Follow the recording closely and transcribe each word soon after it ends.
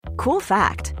Cool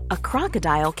fact, a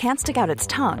crocodile can't stick out its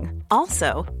tongue.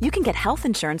 Also, you can get health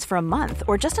insurance for a month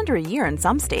or just under a year in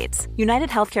some states. United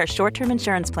Healthcare short-term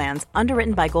insurance plans,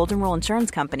 underwritten by Golden Rule Insurance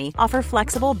Company, offer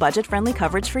flexible, budget-friendly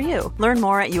coverage for you. Learn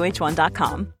more at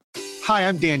uh1.com. Hi,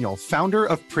 I'm Daniel, founder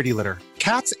of Pretty Litter.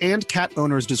 Cats and cat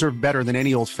owners deserve better than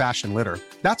any old-fashioned litter.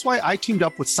 That's why I teamed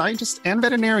up with scientists and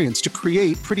veterinarians to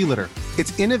create Pretty Litter.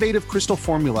 Its innovative crystal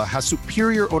formula has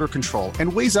superior odor control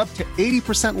and weighs up to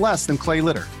 80% less than clay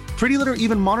litter. Pretty Litter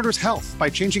even monitors health by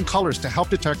changing colors to help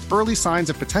detect early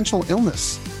signs of potential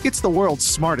illness. It's the world's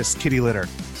smartest kitty litter.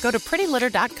 Go to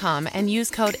prettylitter.com and use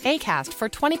code ACAST for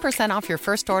 20% off your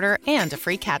first order and a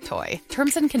free cat toy.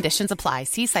 Terms and conditions apply.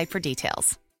 See site for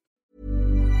details.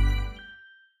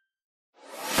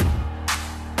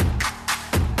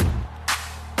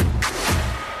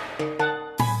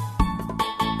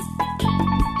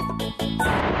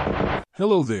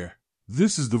 Hello there.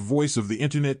 This is the voice of the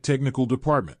Internet Technical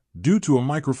Department. Due to a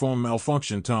microphone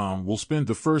malfunction, Tom will spend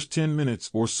the first 10 minutes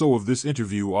or so of this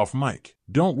interview off mic.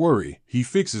 Don't worry, he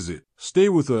fixes it. Stay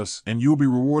with us and you'll be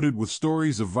rewarded with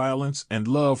stories of violence and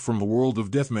love from the world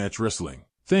of deathmatch wrestling.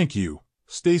 Thank you.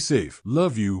 Stay safe.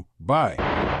 Love you. Bye.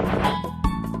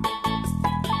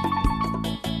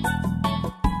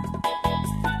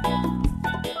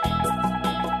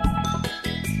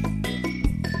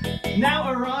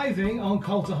 Now arriving on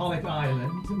Cultaholic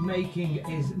Island, making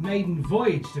his maiden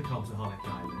voyage to Cultaholic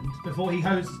Island before he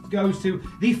goes to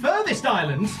the furthest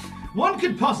island one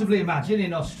could possibly imagine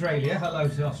in Australia. Hello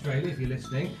to Australia if you're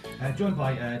listening. Joined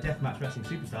by Deathmatch Wrestling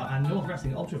superstar and North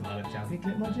Wrestling Ultraviolent champion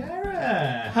CLINT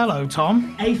MARGERA. Hello,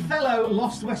 Tom. A fellow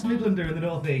lost West Midlander in the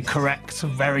Northeast. Correct.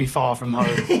 Very far from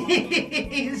home.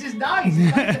 This is nice.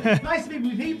 Nice to be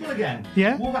with people again.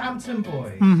 Yeah. Wolverhampton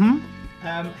boy. Mm-hmm.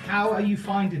 How are you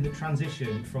finding the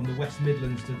transition from the West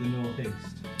Midlands to the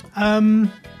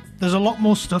Northeast? There's a lot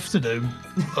more stuff to do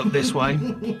up this way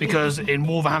because in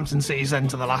Wolverhampton City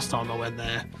Centre the last time I went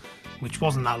there, which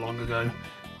wasn't that long ago,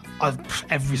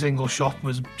 every single shop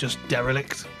was just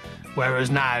derelict.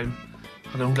 Whereas now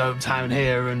I can go uptown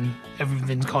here and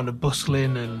everything's kind of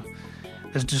bustling and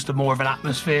there's just a more of an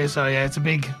atmosphere. So yeah, it's a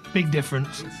big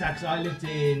difference. It's sad 'cause I lived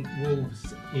in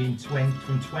Wolves from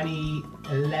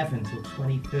 2011 till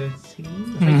 2013,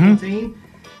 2014.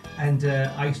 And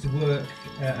I used to work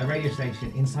at a radio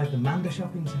station inside the Manda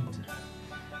shopping centre.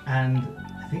 And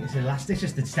I think it's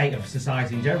just the state of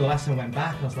society in general. Last time I went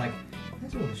back, I was like,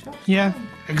 there's all the shops. Yeah,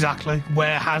 exactly.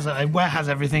 Where has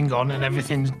everything gone? And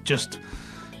everything's just...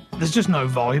 There's just no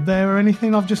vibe there or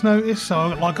anything, I've just noticed. So,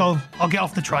 like, I'll get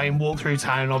off the train, walk through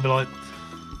town, and I'll be like,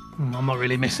 I'm not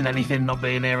really missing anything not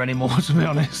being here anymore, to be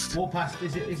honest. Walk past,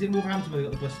 is it Wolverhampton where they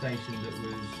got the bus station that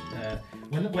was...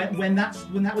 when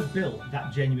that was built,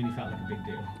 that genuinely felt like a big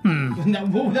deal.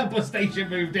 When that bus station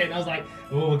moved in, I was like,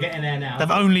 oh, we're getting there now.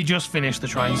 They've only just finished the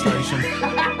train station.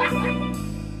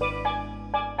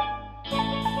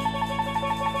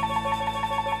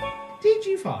 Did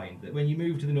you find that when you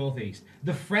moved to the Northeast,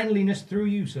 the friendliness threw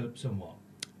you somewhat?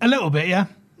 A little bit, yeah.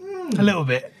 A little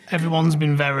bit. Everyone is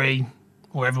very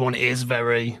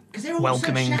welcoming. Because they were all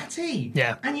so chatty.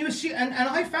 Yeah. And you were and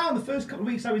I found the first couple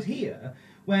of weeks I was here,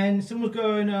 when someone was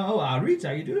going, Rita,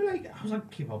 how you doing? Like, I was like,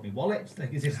 keep hold me wallet.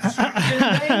 Like, is this a distraction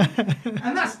thing?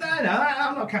 And that's that.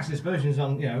 I'm not casting aspersions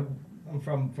on, I'm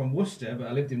from Worcester, but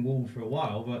I lived in Wolves for a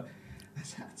while. But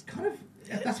that's kind of...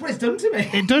 That's what it's done to me.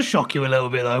 It does shock you a little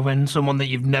bit, though, when someone that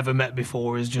you've never met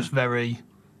before is just very,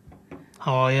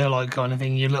 how are you, like, kind of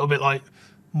thing. You're a little bit like,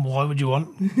 why would you want?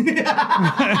 And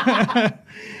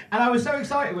I was so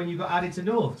excited when you got added to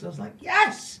North. So I was like,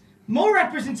 yes! More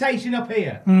representation up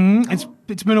here.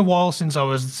 It's been a while since I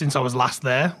was last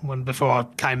there, before I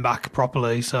came back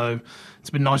properly. So it's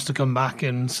been nice to come back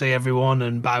and see everyone.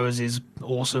 And Bowers is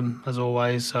awesome as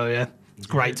always. So yeah, it's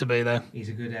great to be there. He's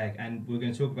a good egg, and we're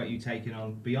going to talk about you taking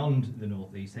on beyond the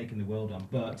Northeast, taking the world on.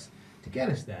 But to get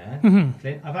us there,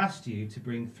 Clint, I've asked you to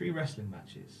bring 3 wrestling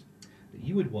matches that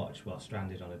you would watch while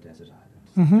stranded on a desert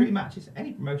island. 3 matches,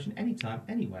 any promotion, anytime,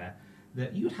 anywhere,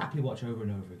 that you would happily watch over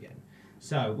and over again.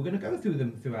 So we're going to go through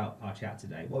them throughout our chat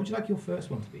today. What would you like your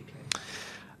first one to be,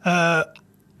 Clint?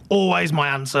 Always my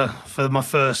answer for my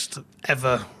first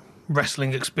ever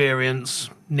wrestling experience,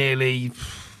 nearly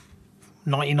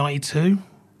 1992.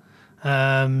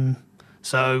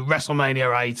 So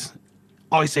WrestleMania 8,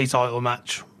 IC title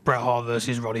match, Bret Hart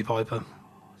versus Roddy Piper.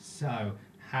 So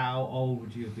how old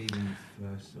would you have been when you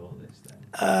first saw this then?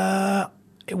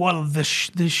 Well, the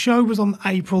show was on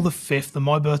April the 5th, and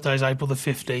my birthday is April the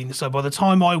 15th. So by the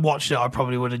time I watched it, I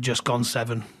probably would have just gone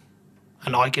 7.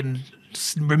 And I can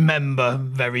remember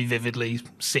very vividly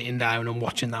sitting down and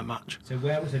watching that match. So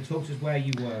talk to us where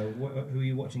you were. Who were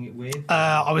you watching it with?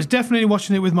 I was definitely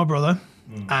watching it with my brother,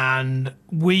 and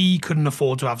we couldn't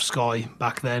afford to have Sky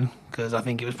back then because I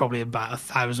think it was probably about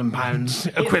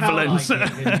 £1,000 equivalent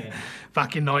didn't it?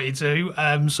 back in '92.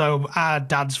 So our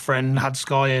dad's friend had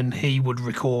Sky, and he would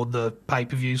record the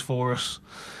pay-per-views for us,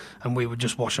 and we would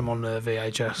just watch them on the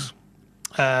VHS.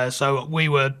 So we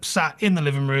were sat in the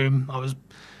living room. I was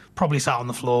probably sat on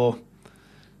the floor,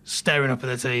 staring up at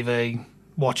the TV,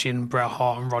 watching Bret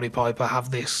Hart and Roddy Piper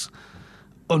have this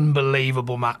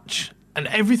unbelievable match. And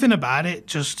everything about it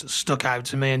just stuck out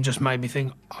to me and just made me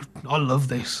think, I love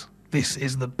this. This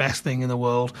is the best thing in the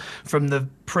world. From the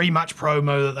pre-match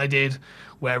promo that they did,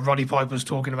 where Roddy Piper's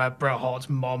talking about Bret Hart's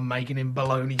mom making him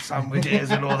bologna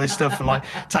sandwiches and all this stuff, and like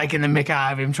taking the mick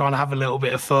out of him, trying to have a little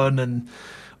bit of fun, and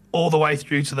all the way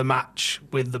through to the match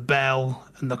with the bell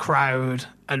and the crowd.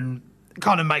 And it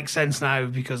kind of makes sense now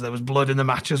because there was blood in the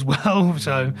match as well.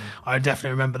 So I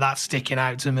definitely remember that sticking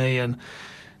out to me, and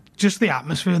just the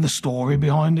atmosphere and the story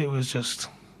behind it was just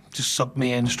sucked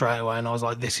me in straight away. And I was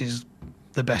like, this is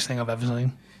the best thing I've ever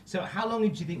seen. So how long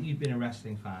did you think you'd been a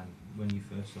wrestling fan when you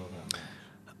first saw that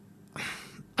match?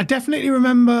 I definitely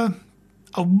remember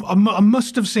I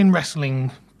must have seen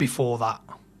wrestling before that.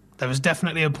 There was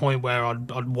definitely a point where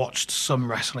I'd watched some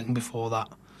wrestling before that.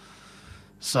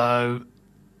 So,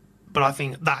 but I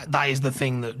think that is the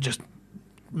thing that just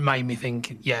made me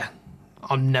think, yeah,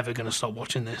 I'm never going to stop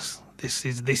watching this. This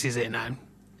is it now.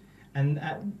 And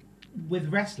with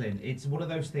wrestling, it's one of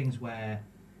those things where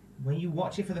when you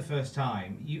watch it for the first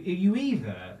time, you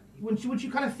either once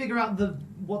you kind of figure out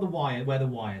where the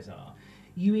wires are,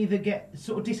 you either get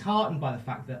sort of disheartened by the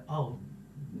fact that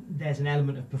there's an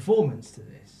element of performance to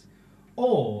this,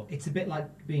 or it's a bit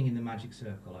like being in the magic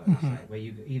circle, I would say, where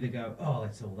you either go, oh,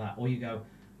 it's all that, or you go,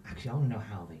 actually, I want to know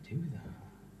how they do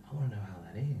that. I want to know how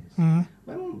that is.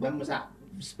 When was that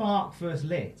spark first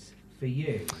lit for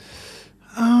you?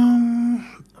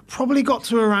 Probably got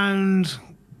to around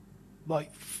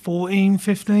like 14,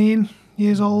 15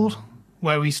 years old,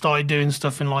 where we started doing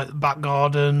stuff in like the back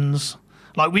gardens.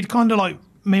 Like we'd kind of like,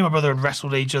 me and my brother had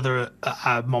wrestled each other at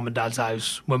our mum and dad's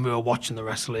house when we were watching the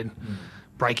wrestling,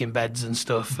 breaking beds and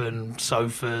stuff and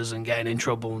sofas and getting in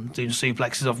trouble and doing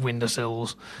suplexes off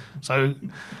windowsills. So,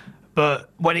 but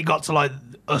when it got to like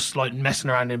us like messing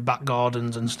around in back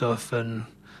gardens and stuff, and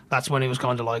that's when it was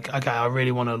kind of like, okay, I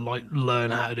really want to like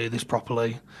learn how to do this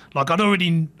properly. Like I'd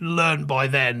already learned by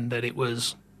then that it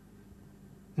was,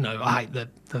 I hate the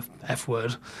F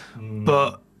word,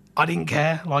 but I didn't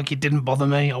care. Like it didn't bother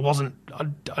me. I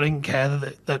didn't care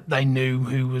that they knew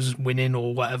who was winning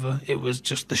or whatever. It was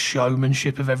just the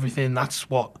showmanship of everything. That's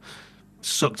what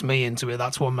sucked me into it.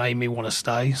 That's what made me want to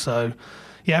stay. So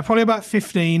yeah, probably about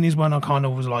 15 is when I kind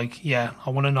of was like, yeah, I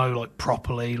want to know like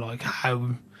properly like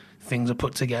how things are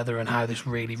put together and how this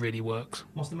really, really works.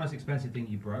 What's the most expensive thing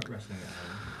you broke wrestling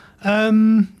at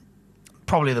home?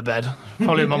 Probably the bed.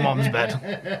 Probably my mom's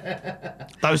bed.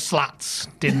 Those slats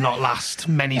did not last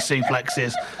many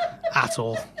suplexes at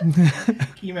all. Can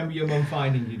you remember your mum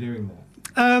finding you doing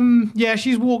that? Yeah,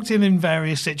 she's walked in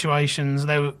various situations.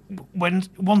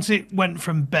 Once it went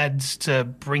from beds to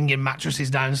bringing mattresses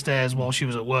downstairs while she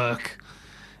was at work,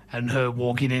 and her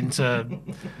walking into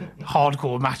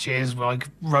hardcore matches like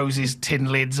Rose's tin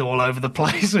lids all over the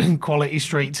place and Quality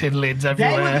Street tin lids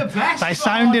everywhere. They were the best. They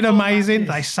sounded amazing.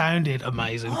 Matches. They sounded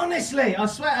amazing. Honestly, I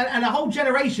swear, and a whole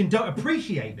generation don't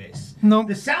appreciate this. No.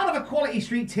 The sound of a Quality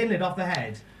Street tin lid off the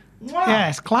head. Wow. Yeah,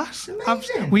 it's class. It's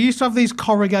amazing. We used to have these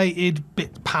corrugated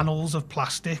panels of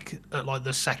plastic at like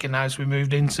the second house we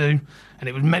moved into, and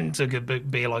it was meant to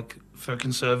be like for a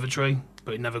conservatory,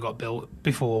 but it never got built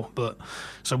before. But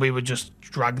so we would just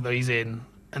drag these in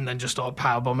and then just start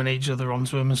power bombing each other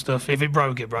onto them and stuff. If it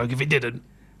broke, it broke. If it didn't,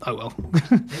 oh well.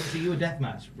 So you were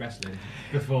deathmatch wrestling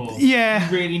before? Yeah.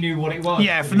 You really knew what it was?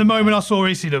 Yeah, from the moment I saw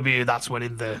ECW, that's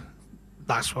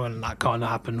when that kind of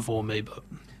happened for me. But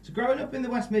so growing up in the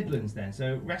West Midlands then,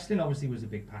 so wrestling obviously was a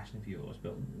big passion of yours,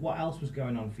 but what else was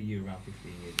going on for you around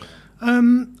 15 years old?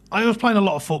 I was playing a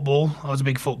lot of football. I was a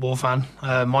big football fan.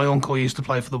 My uncle used to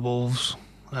play for the Wolves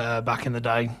back in the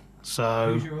day.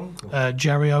 So who's your uncle?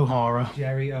 Jerry O'Hara.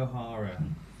 Jerry O'Hara.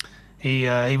 He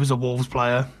was a Wolves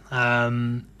player,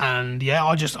 and yeah,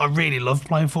 I really loved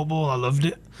playing football. I loved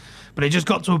it, but it just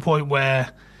got to a point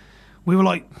where we were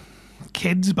like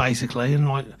kids basically, and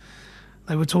like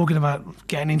they were talking about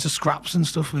getting into scraps and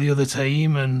stuff with the other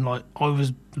team, and like I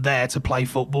was there to play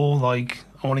football. Like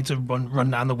I wanted to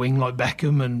run down the wing like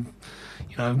Beckham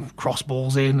and cross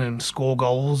balls in and score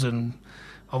goals, and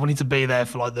I wanted to be there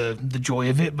for like the joy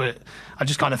of it, but I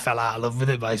just kind of fell out of love with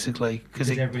it basically because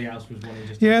everybody else was wanting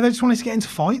just. Yeah, they just wanted to get into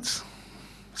fights.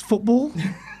 It's football.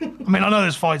 I mean, I know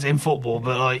there's fights in football,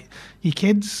 but like we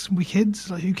kids,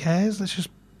 like who cares? Let's just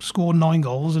score 9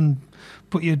 goals and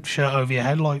put your shirt over your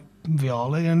head like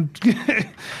Viali, and you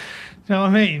know what I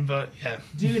mean? But yeah.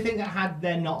 Do you think that had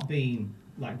there not been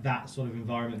like that sort of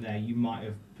environment there, you might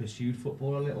have pursued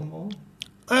football a little more?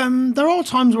 There are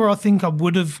times where I think I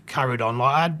would have carried on.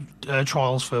 Like I had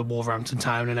trials for Wolverhampton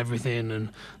Town and everything, and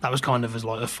that was kind of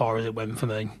as far as it went for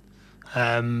me.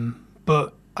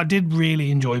 But I did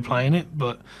really enjoy playing it.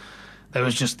 But there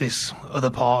was just this other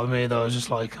part of me that was just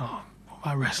like, oh,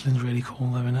 wrestling's really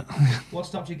cool, though, isn't it? What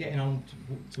stopped you getting on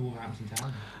to Wolverhampton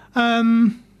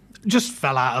Town? Just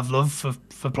fell out of love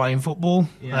for playing football.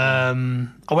 Yeah.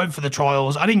 I went for the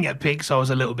trials. I didn't get picked, so I was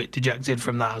a little bit dejected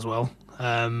from that as well.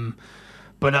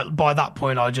 But by that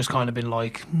point, I just kind of been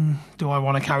like, do I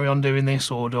want to carry on doing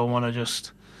this, or do I want to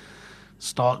just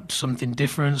start something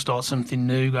different, start something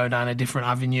new, go down a different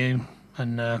avenue?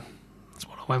 And that's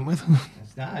what I went with.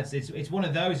 It's one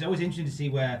of those. It's always interesting to see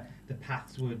where the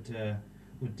paths would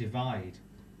divide.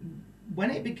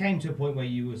 When it became to a point where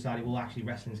you decided, well, actually,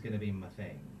 wrestling's going to be my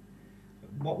thing,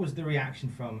 what was the reaction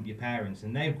from your parents?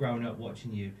 And they've grown up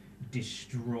watching you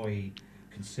destroy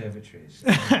conservatories,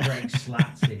 break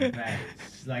slats in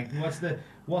beds. Like, what's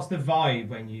the vibe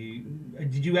when you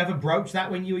did you ever broach that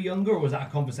when you were younger, or was that a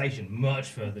conversation much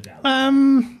further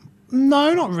down?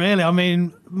 No, not really. I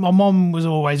mean, my mom was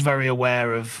always very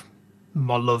aware of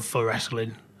my love for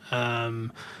wrestling.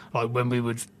 Like when we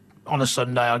would on a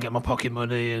Sunday, I'd get my pocket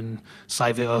money and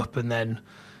save it up, and then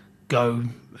go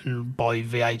and buy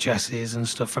VHSs and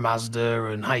stuff from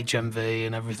Asda and HMV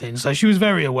and everything. So she was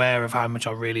very aware of how much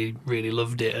I really, really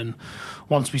loved it. And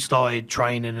once we started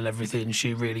training and everything,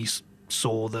 she really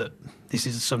saw that this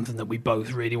is something that we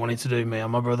both really wanted to do, me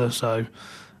and my brother. So,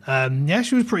 yeah,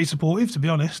 she was pretty supportive, to be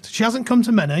honest. She hasn't come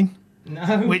to many,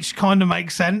 No. which kind of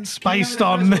makes sense based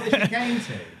on... on... She came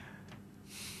to?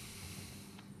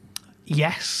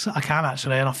 Yes, I can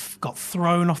actually. And I got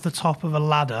thrown off the top of a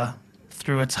ladder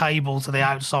through a table to the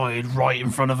outside right in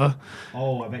front of her.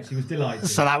 Oh, I bet she was delighted.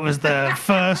 So that was the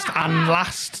first and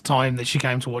last time that she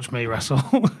came to watch me wrestle.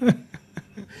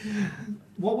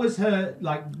 What was her,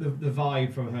 like, the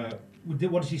vibe from her?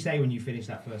 What did she say when you finished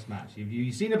that first match?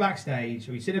 You've seen her backstage,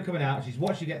 or you've seen her coming out, she's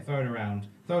watched you get thrown around,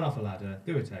 thrown off a ladder,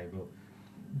 through a table.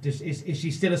 Is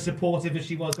she still as supportive as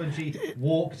she was when she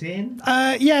walked in?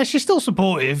 Yeah, she's still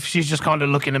supportive. She's just kind of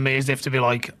looking at me as if to be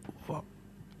like,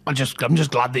 I'm just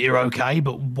glad that you're okay,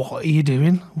 but what are you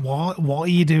doing? What are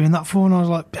you doing that for? And I was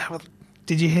like,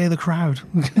 did you hear the crowd?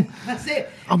 That's it.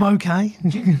 I'm okay.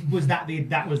 Was that the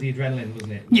adrenaline,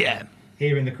 wasn't it? Yeah.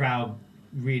 Hearing the crowd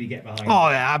really get behind. Oh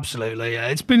yeah, absolutely. Yeah,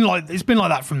 it's been like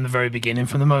that from the very beginning,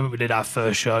 from the moment we did our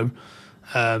first show.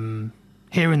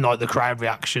 Hearing like the crowd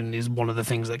reaction is one of the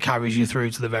things that carries you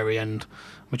through to the very end,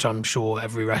 which I'm sure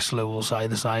every wrestler will say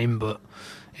the same. But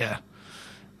yeah.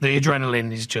 The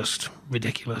adrenaline is just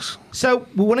ridiculous. So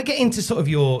we want to get into sort of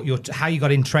your how you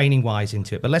got in training wise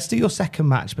into it, but let's do your second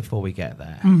match before we get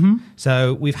there. Mm-hmm.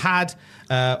 So we've had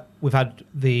the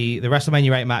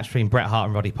WrestleMania 8 match between Bret Hart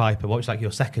and Roddy Piper. What would you like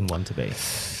your second one to be?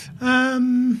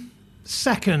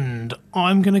 Second,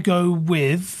 I'm going to go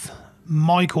with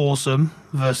Mike Awesome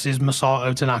versus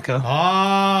Masato Tanaka.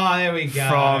 Ah, there we go.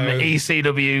 From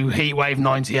ECW Heatwave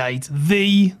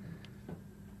 98.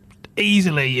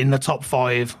 Easily in the top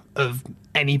 5 of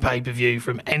any pay-per-view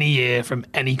from any year, from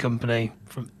any company,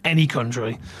 from any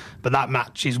country. But that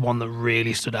match is one that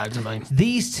really stood out to me.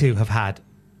 These two have had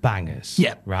bangers.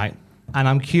 Yeah. Right? And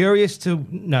I'm curious to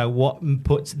know what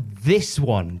puts this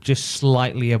one just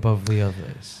slightly above the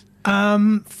others.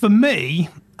 For me,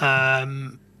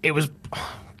 it was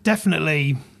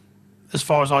definitely, as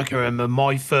far as I can remember,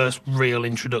 my first real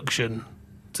introduction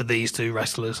to these two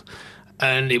wrestlers.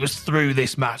 And it was through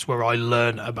this match where I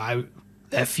learned about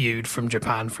their feud from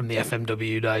Japan, from the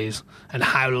FMW days, and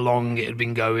how long it had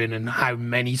been going and how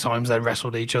many times they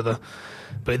wrestled each other.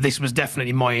 But this was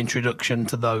definitely my introduction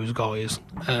to those guys.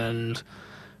 And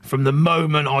from the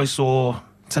moment I saw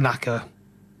Tanaka,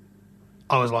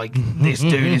 I was like, this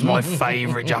dude is my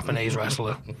favourite Japanese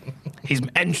wrestler. His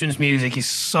entrance music is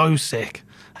so sick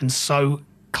and so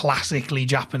classically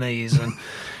Japanese.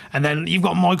 And then you've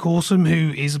got Mike Awesome,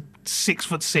 who is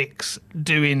 6'6",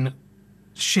 doing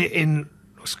shit in...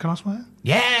 Can I swear?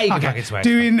 Yeah, you can swear.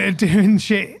 Doing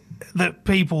shit that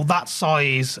people that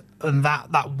size and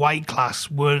that weight class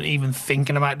weren't even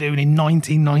thinking about doing in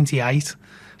 1998.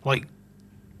 Like,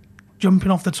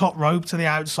 jumping off the top rope to the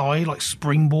outside, like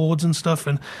springboards and stuff.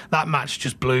 And that match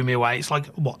just blew me away. It's like,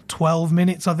 12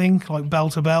 minutes, I think, like bell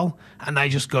to bell. And they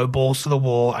just go balls to the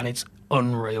wall, and it's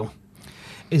unreal.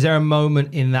 Is there a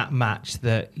moment in that match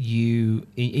that you,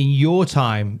 in your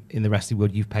time in the wrestling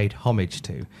world, you've paid homage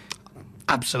to?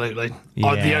 Absolutely.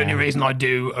 Yeah. The only reason I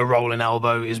do a rolling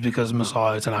elbow is because of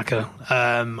Masayo Tanaka.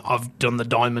 I've done the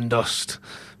Diamond Dust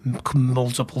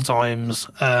multiple times.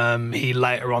 He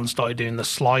later on started doing the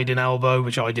sliding elbow,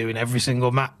 which I do in every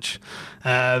single match.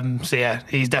 So yeah,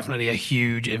 he's definitely a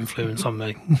huge influence on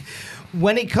me.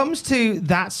 When it comes to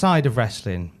that side of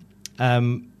wrestling,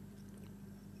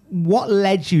 what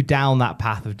led you down that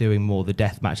path of doing more the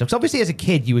death match? Because obviously as a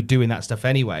kid you were doing that stuff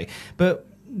anyway, but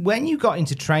when you got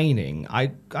into training, I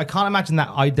can't imagine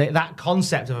that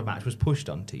concept of a match was pushed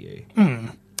onto you.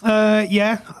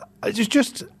 Yeah, I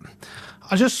just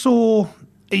saw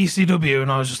ECW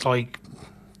and I was just like,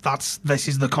 this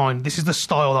is the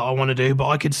style that I want to do. But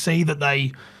I could see that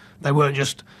they weren't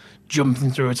just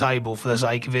jumping through a table for the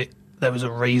sake of it. There was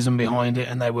a reason behind it,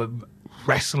 and they were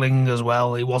wrestling as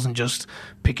well. It wasn't just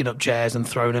picking up chairs and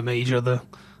throwing them at each other.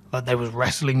 Like, there was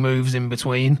wrestling moves in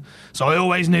between. So I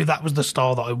always knew that was the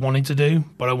style that I wanted to do,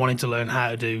 but I wanted to learn how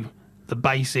to do the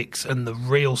basics and the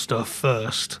real stuff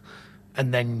first,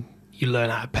 and then you learn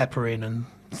how to pepper in and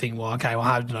think, well, okay, well,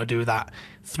 how did I do that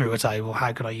through a table?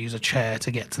 How could I use a chair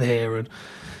to get to here? And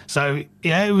so,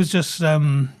 yeah, it was just,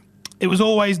 it was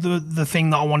always the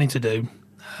thing that I wanted to do.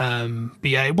 But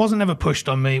yeah, it wasn't ever pushed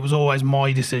on me. It was always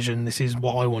my decision. This is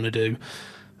what I want to do.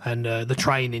 And the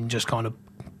training just kind of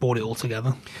brought it all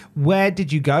together. Where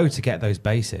did you go to get those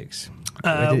basics?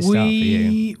 Where did it start for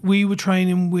you? We were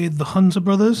training with the Hunter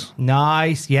brothers.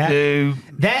 Nice, yeah.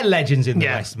 They're legends in the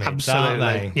West Mid, absolutely.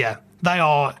 aren't they? Yeah, they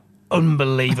are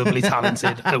unbelievably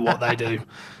talented at what they do.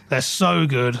 They're so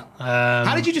good.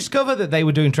 How did you discover that they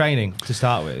were doing training to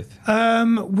start with?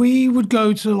 We would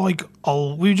go to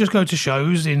we would just go to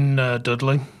shows in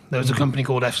Dudley. There was a company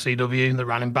called FCW that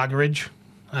ran in Baggeridge,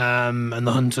 and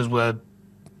the Hunters were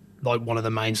like one of the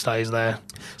mainstays there.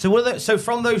 So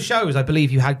from those shows, I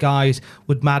believe you had guys.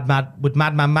 Would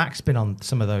Madman Max been on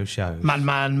some of those shows?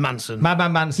 Madman Manson.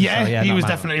 Yeah, he was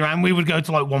definitely around. We would go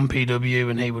to like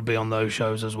 1PW, and he would be on those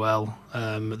shows as well,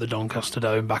 at the Doncaster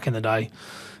Dome back in the day.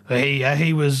 But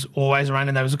he was always around,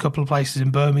 and there was a couple of places in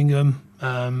Birmingham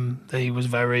that he was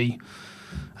very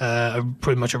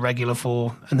pretty much a regular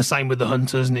for, and the same with the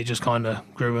Hunters, and it just kind of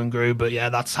grew and grew. But yeah,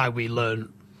 that's how we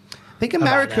learned. I think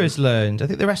America has learned. I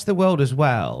think the rest of the world as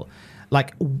well.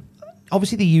 Like,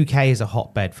 obviously the UK is a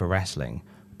hotbed for wrestling,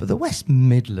 but the West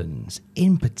Midlands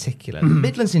in particular, the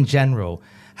Midlands in general,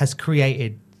 has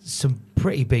created some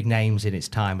pretty big names in its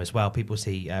time as well. People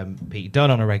see Pete Dunne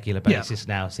on a regular basis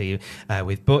now, see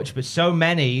with Butch, but so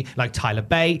many, like Tyler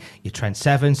Bate, your Trent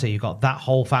Seven, so you've got that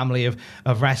whole family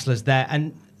of wrestlers there.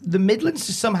 And the Midlands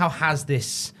somehow has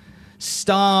this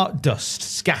stardust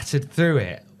scattered through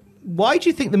it. Why do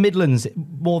you think the Midlands,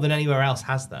 more than anywhere else,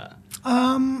 has that?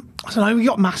 I don't know. We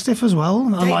got Mastiff as well.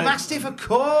 Mastiff, of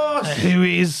course. Who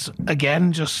is,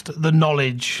 again, just the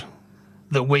knowledge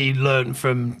that we learned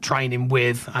from training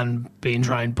with and being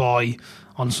trained by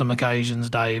on some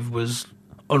occasions, Dave, was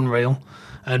unreal.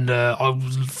 And I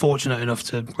was fortunate enough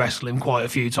to wrestle him quite a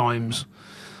few times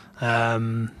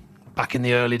back in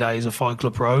the early days of Fight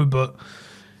Club Pro. But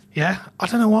yeah, I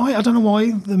don't know why. I don't know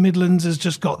why the Midlands has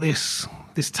just got this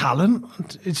talent.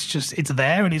 It's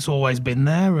there, and it's always been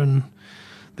there, and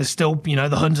there's still, the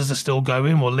Hunters are still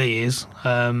going. Well, Lee is,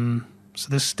 so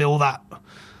there's still that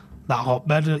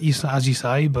hotbed, as you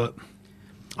say. But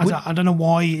I don't know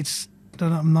why it's.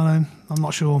 I'm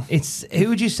not sure. Who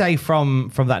would you say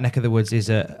from that neck of the woods is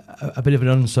a bit of an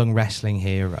unsung wrestling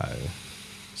hero?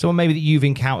 Someone maybe that you've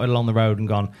encountered along the road and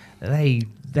gone, they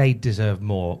deserve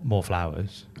more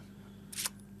flowers.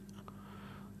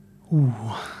 Ooh.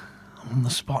 On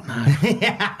the spot now.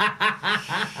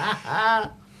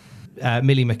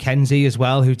 Millie McKenzie as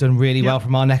well, who's done really well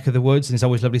from our neck of the woods, and it's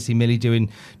always lovely to see Millie doing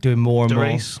more and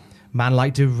Derice. more. Man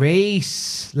like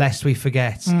Derice, lest we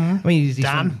forget. Mm-hmm. I mean, he's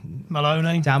Dan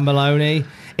Maloney.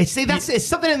 It's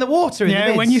something in the water.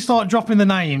 Yeah, when you start dropping the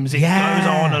names, it goes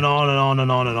on and on and on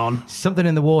and on and on. Something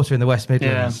in the water in the West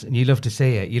Midlands, and you love to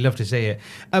see it.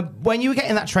 When you were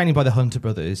getting that training by the Hunter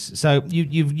brothers, so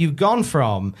you've gone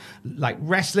from like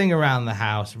wrestling around the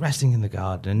house, wrestling in the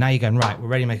garden, and now you're going, right, we're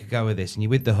ready to make a go of this, and you're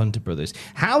with the Hunter brothers.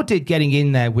 How did getting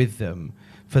in there with them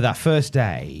for that first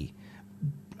day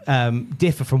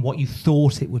differ from what you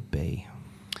thought it would be?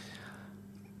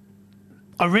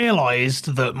 I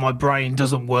realised that my brain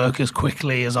doesn't work as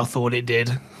quickly as I thought it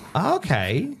did.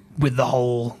 Okay. With the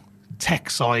whole tech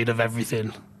side of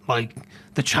everything. like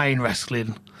the chain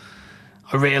wrestling,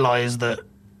 I realised that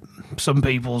some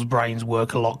people's brains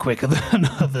work a lot quicker than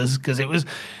others, because it was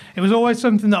always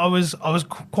something that I was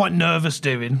quite nervous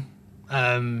doing,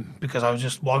 because I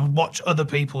would watch other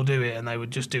people do it and they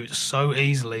would just do it so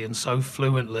easily and so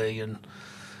fluently, and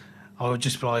I would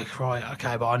just be like, right,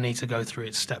 okay, but I need to go through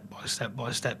it step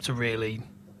by step to really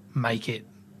make it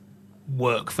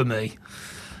work for me.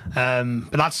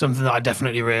 But that's something that I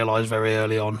definitely realised very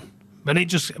early on.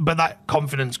 But that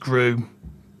confidence grew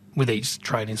with each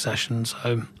training session.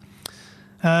 So,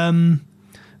 but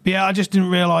yeah, I just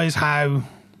didn't realise how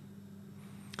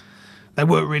they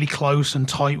weren't really close and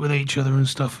tight with each other and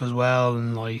stuff as well.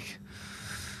 And like,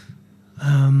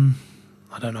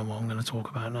 I don't know what I'm going to talk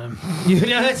about now.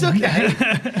 No, that's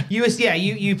okay.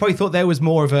 You probably thought there was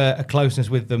more of a closeness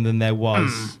with them than there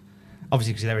was.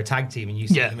 Obviously, because they're a tag team, and you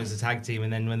see them as a tag team,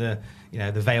 and then when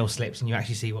the veil slips, and you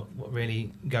actually see what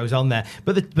really goes on there.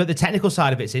 But the technical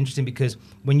side of it's interesting, because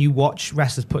when you watch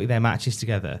wrestlers putting their matches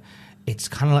together, it's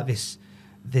kind of like this.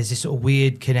 There's this sort of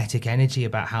weird kinetic energy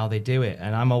about how they do it,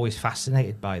 and I'm always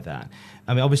fascinated by that.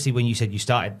 I mean, obviously, when you said you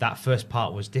started, that first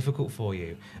part was difficult for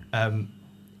you.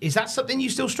 Is that something you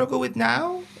still struggle with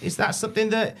now? Is that something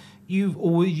that you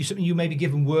maybe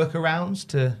given workarounds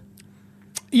to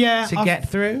get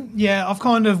through? Yeah, I've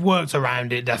kind of worked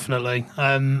around it, definitely.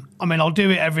 I mean, I'll do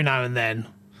it every now and then.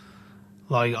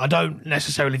 Like, I don't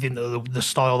necessarily think that the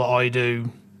style that I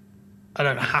do, I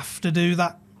don't have to do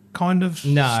that kind of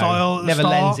style at the never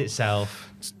start. lends itself.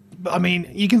 But I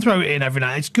mean, you can throw it in every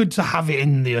now. It's good to have it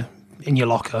in your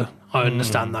locker. I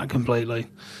understand that completely.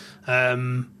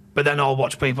 But then I'll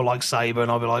watch people like Sabre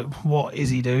and I'll be like, what is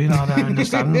he doing? I don't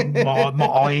understand. my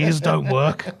eyes don't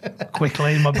work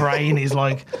quickly. My brain is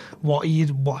like,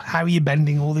 how are you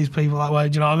bending all these people that way?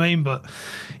 Do you know what I mean? But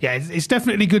yeah, it's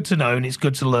definitely good to know, and it's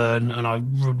good to learn, and I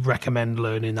would recommend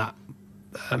learning that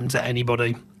to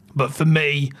anybody. But for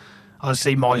me, I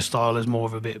see my style as more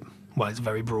of a bit... Well, it's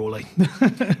very brawly.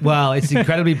 Well, it's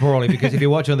incredibly brawly, because if you're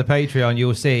watching on the Patreon,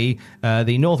 you'll see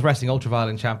the North Wrestling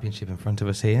Ultraviolent Championship in front of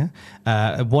us here.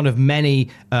 One of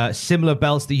many similar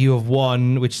belts that you have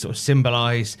won, which sort of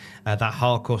symbolise that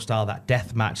hardcore style, that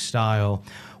deathmatch style.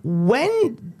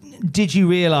 When did you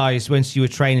realise, once you were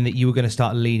training, that you were going to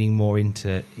start leaning more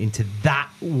into that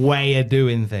way of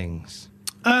doing things?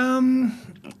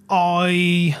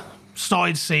 I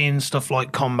started seeing stuff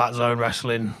like Combat Zone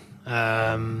Wrestling.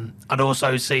 I'd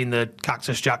also seen the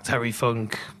Cactus Jack Terry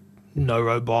Funk no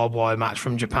rope barbed wire match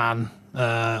from Japan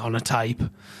on a tape,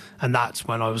 and that's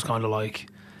when I was kind of like,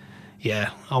 yeah,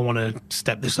 I want to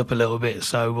step this up a little bit,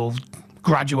 so we'll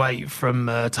graduate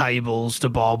from tables to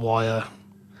barbed wire,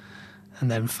 and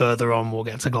then further on we'll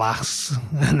get to glass,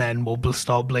 and then we'll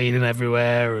start bleeding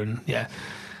everywhere. And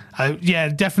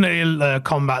definitely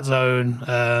Combat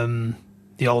Zone,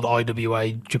 the old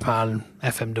IWA Japan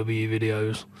FMW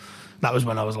videos. That was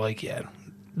when I was like, yeah,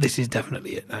 this is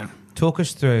definitely it now. Talk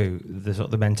us through the sort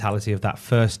of the mentality of that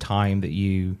first time that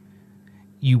you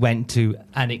went to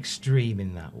an extreme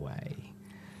in that way.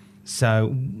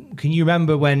 So, can you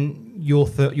remember when your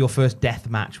first death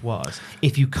match was?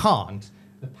 If you can't,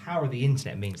 the power of the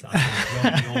internet means that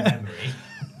I can your memory.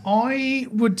 I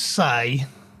would say,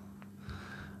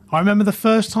 I remember the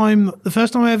first time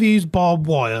I ever used barbed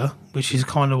wire, which is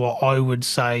kind of what I would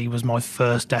say was my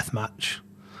first death match.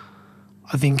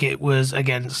 I think it was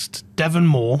against Devon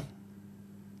Moore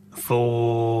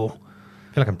for...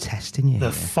 I feel like I'm testing you.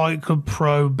 The Fight Club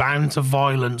Pro Bound to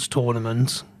Violence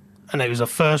tournament. And it was a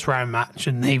first round match,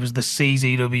 and he was the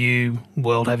CZW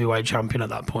World Heavyweight Champion at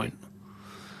that point.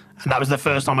 And that was the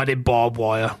first time I did barbed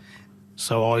wire.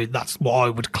 So that's what I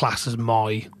would class as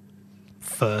my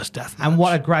first death match. And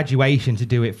what a graduation to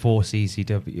do it for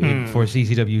CCW, for a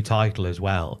CCW title as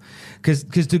well. Because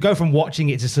to go from watching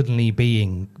it to suddenly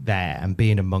being there and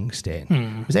being amongst it,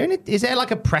 is there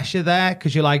like a pressure there?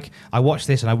 Because you're like, I watched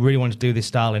this and I really want to do this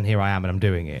style, and here I am and I'm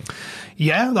doing it.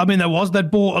 Yeah, I mean,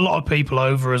 they'd brought a lot of people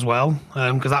over as well,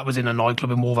 because that was in a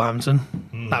nightclub in Wolverhampton.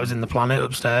 That was in the Planet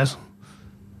upstairs.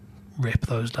 Rip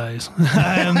those days.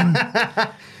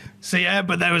 So yeah,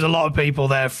 but there was a lot of people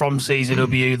there from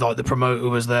CZW, like the promoter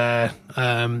was there.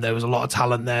 There was a lot of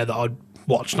talent there that I'd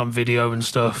watched on video and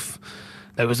stuff.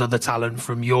 There was other talent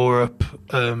from Europe.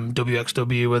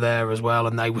 WXW were there as well,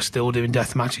 and they were still doing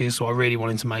death matches. So I really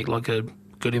wanted to make like a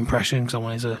good impression, because I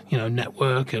wanted to,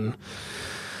 network, and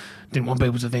didn't want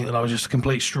people to think that I was just a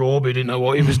complete straw who didn't know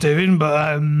what he was doing.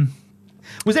 But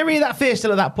was there really that fear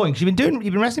still at that point? Because you've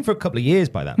been wrestling for a couple of years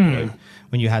by that point.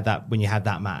 When you had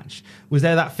that match, was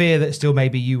there that fear that still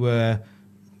maybe you were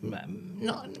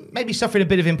maybe suffering a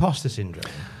bit of imposter syndrome?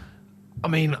 I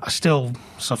mean, I still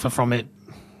suffer from it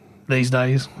these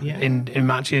days Yeah. in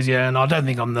matches, yeah. And I don't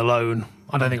think I'm alone.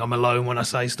 I don't think I'm alone when I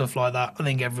say stuff like that. I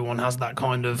think everyone has that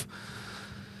kind of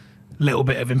little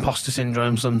bit of imposter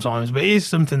syndrome sometimes, but it is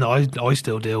something that I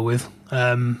still deal with.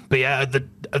 But yeah,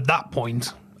 at that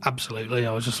point, absolutely,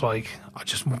 I was just like, I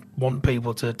just want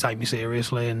people to take me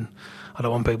seriously, and I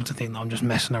don't want people to think that I'm just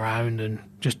messing around and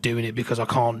just doing it because I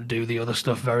can't do the other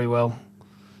stuff very well.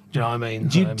 Do you know what I mean?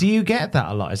 Do you get that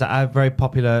a lot? Is that a very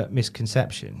popular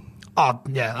misconception? Oh,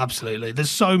 yeah, absolutely. There's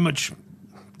so much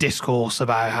discourse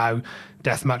about how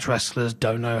deathmatch wrestlers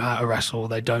don't know how to wrestle.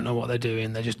 They don't know what they're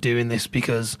doing. They're just doing this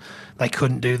because they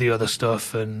couldn't do the other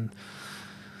stuff. And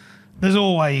there's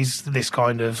always this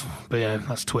kind of, but yeah,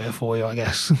 that's Twitter for you, I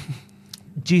guess.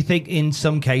 Do you think in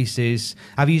some cases,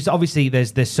 obviously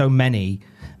there's so many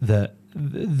that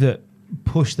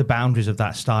push the boundaries of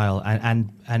that style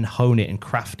and hone it and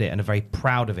craft it and are very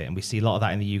proud of it, and we see a lot of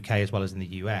that in the UK as well as in the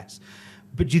US.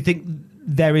 But do you think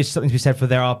there is something to be said for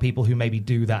there are people who maybe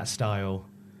do that style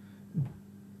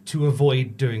to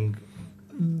avoid doing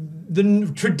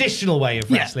the traditional way of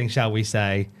wrestling, shall we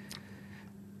say?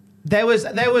 There was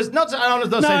not. I'm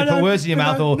not saying to put words in your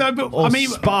mouth or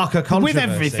spark a controversy. With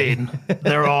everything,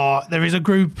 there is a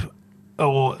group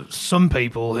or some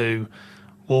people who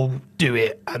will do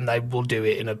it, and they will do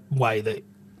it in a way that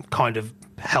kind of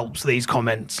helps these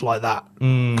comments like that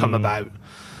come about.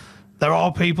 There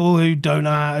are people who don't know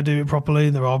how to do it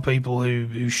properly. There are people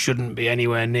who shouldn't be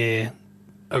anywhere near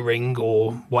a ring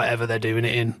or whatever they're doing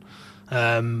it in.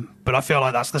 But I feel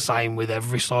like that's the same with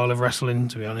every style of wrestling,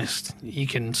 to be honest. You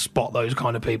can spot those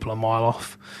kind of people a mile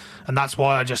off. And that's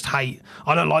why I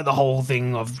don't like the whole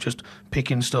thing of just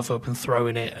picking stuff up and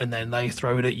throwing it, and then they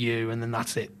throw it at you, and then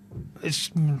that's it.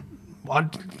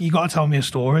 You got to tell me a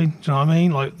story, do you know what I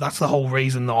mean? Like, that's the whole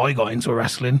reason that I got into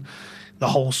wrestling. The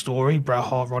whole story, Bret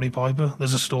Hart, Roddy Piper,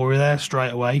 there's a story there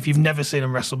straight away. If you've never seen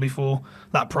them wrestle before,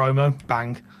 that promo,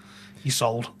 bang, you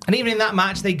sold. And even in that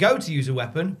match, they go to use a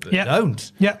weapon, but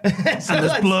don't. Yeah, so and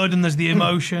there's blood and there's the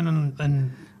emotion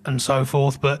and so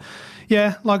forth. But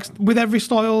yeah, like with every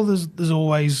style, there's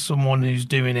always someone who's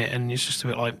doing it, and it's just a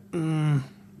bit like, A,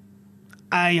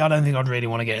 I don't think I'd really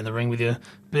want to get in the ring with you.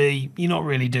 B, you're not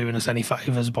really doing us any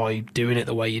favours by doing it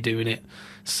the way you're doing it.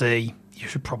 C, you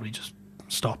should probably just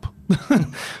stop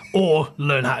or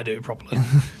learn how to do it properly.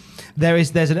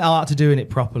 There's an art to doing it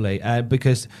properly,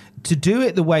 because to do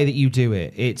it the way that you do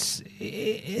it,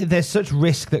 there's such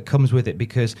risk that comes with it,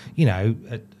 because a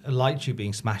light tube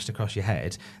being smashed across your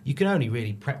head, you can only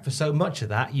really prep for so much of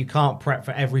that. You can't prep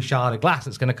for every shard of glass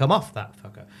that's going to come off that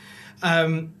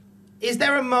fucker. Is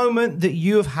there a moment that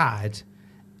you have had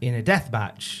in a death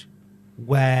match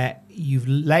where you've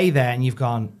lay there and you've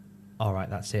gone, all right,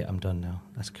 that's it, I'm done now.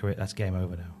 That's game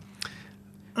over now.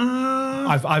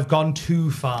 I've gone too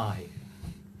far.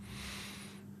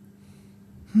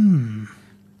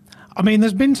 I mean,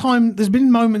 there's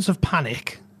been moments of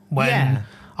panic when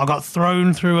I got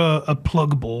thrown through a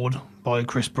plug board by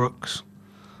Chris Brooks,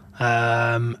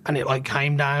 and it like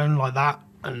came down like that,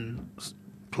 and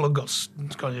plug got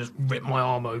just ripped my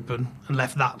arm open and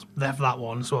left that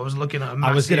one. So I was looking at a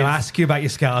massive, I was going to ask you about your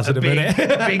scars in a minute.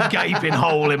 Big gaping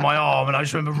hole in my arm, and I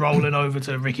just remember rolling over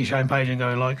to Ricky Shane Page and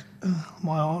going like,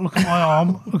 my arm, look at my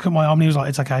arm, look at my arm. And he was like,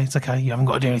 it's okay, you haven't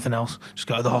got to do anything else, just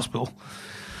go to the hospital.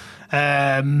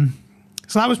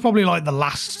 So that was probably like the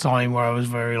last time where I was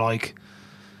very like,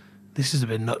 this is a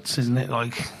bit nuts, isn't it?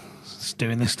 Like, just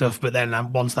doing this stuff. But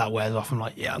then once that wears off, I'm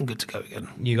like, yeah, I'm good to go again.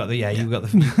 You got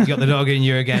the dog in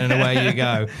you again, and away you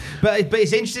go. But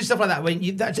it's interesting stuff like that. When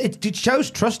it shows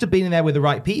trust of being in there with the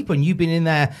right people, and you've been in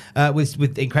there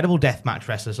with incredible deathmatch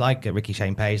wrestlers like Ricky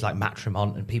Shane Page, like Matt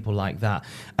Tremont, and people like that.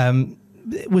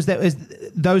 Was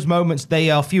those moments? They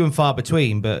are few and far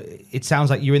between, but it sounds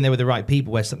like you're in there with the right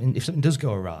people. Where if something does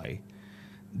go awry,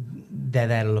 they're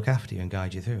there to look after you and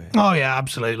guide you through it. Oh yeah,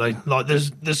 absolutely. Like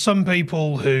there's some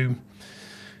people who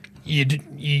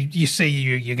you see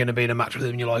you're going to be in a match with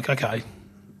them, and you're like, okay,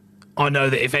 I know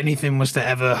that if anything was to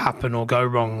ever happen or go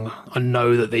wrong, I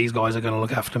know that these guys are going to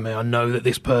look after me. I know that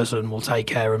this person will take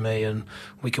care of me, and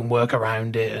we can work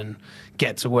around it and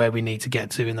get to where we need to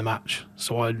get to in the match.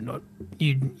 So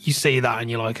you see that, and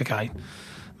you're like, okay,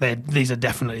 these are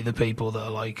definitely the people that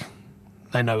are like,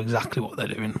 they know exactly what they're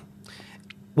doing.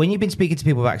 When you've been speaking to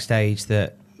people backstage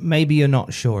that maybe you're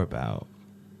not sure about,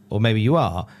 or maybe you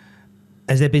are,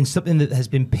 has there been something that has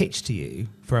been pitched to you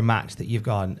for a match that you've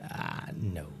gone,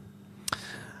 no?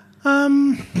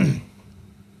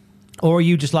 Or are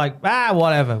you just like,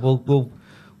 whatever, we'll do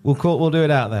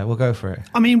it out there, we'll go for it?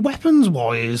 I mean, weapons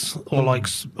wise, or like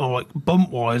bump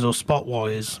wise, or spot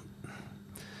wise,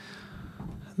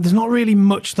 There's not really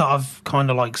much that I've kind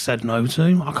of like said no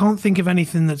to. I can't think of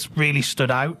anything that's really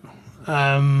stood out.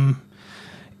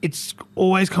 It's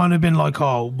always kind of been like,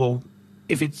 oh, well,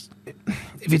 if it's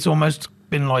almost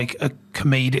been like a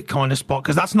comedic kind of spot,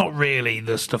 because that's not really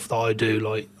the stuff that I do.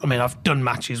 Like, I mean, I've done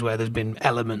matches where there's been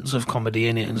elements of comedy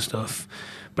in it and stuff,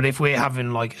 but if we're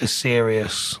having like a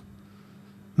serious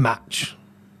match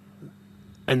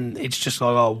and it's just like,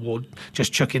 oh, well,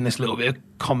 just chuck in this little bit of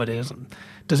comedy,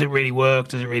 does it really work?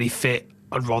 Does it really fit?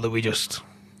 I'd rather we just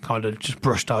kind of just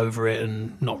brushed over it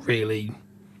and not really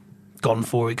gone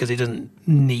for it, because it doesn't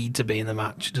need to be in the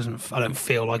match. I don't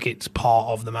feel like it's part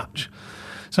of the match.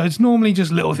 So it's normally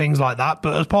just little things like that.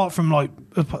 But apart from like,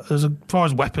 as far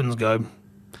as weapons go,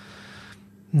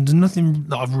 there's nothing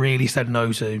that I've really said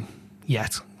no to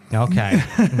yet. Okay.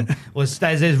 Well,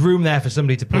 there's room there for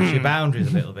somebody to push your boundaries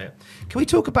a little bit. Can we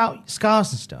talk about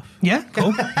scars and stuff? Yeah,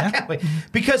 cool. Yeah.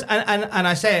 Because, and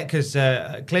I say it because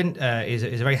Clint is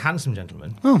a very handsome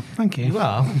gentleman. Oh, thank you. You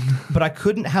are. But I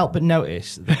couldn't help but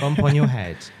notice the bump on your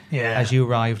head as you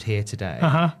arrived here today.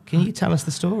 Uh-huh. Can you tell us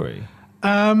the story?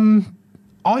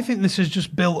 I think this has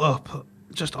just built up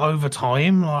just over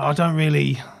time. I can't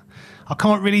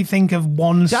really think of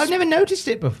one. I've never noticed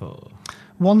it before.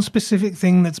 One specific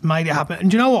thing that's made it happen.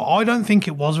 And do you know what? I don't think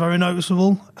it was very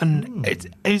noticeable. And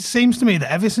it seems to me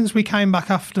that ever since we came back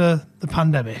after the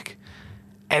pandemic,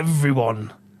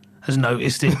 everyone has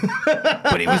noticed it.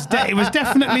 But it was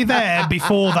definitely there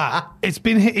before that. It's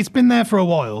been there for a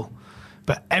while,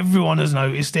 but everyone has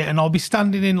noticed it. And I'll be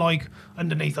standing in like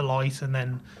underneath a light, and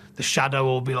then the shadow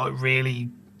will be like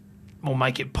will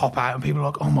make it pop out, and people are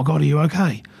like, "Oh my God, are you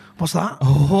okay? What's that?"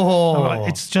 Oh, like,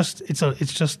 it's just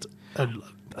a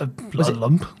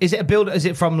lump. Is it a build? Is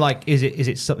it from like? Is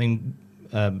it something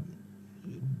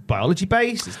biology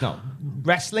based? It's not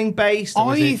wrestling based.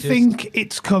 I think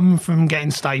it's come from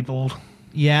getting stapled.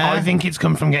 Yeah, I think it's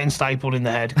come from getting stapled in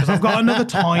the head, because I've got another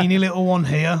tiny little one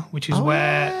here, which is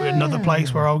another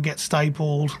place where I'll get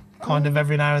stapled kind of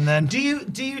every now and then. Do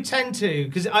you tend to?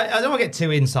 Because I don't want to get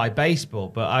too inside baseball,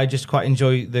 but I just quite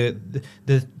enjoy the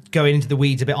going into the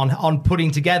weeds a bit on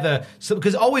putting together,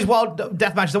 because always wild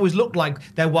death matches always look like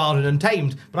they're wild and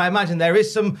untamed, but I imagine there is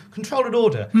some control and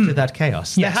order to that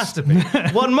chaos. Yes. There has to be.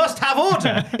 One must have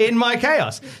order in my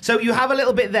chaos. So you have a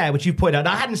little bit there, which you pointed out.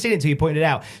 I hadn't seen it until you pointed it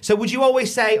out. So would you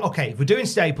always say, okay, if we're doing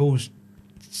staples,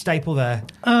 staple there?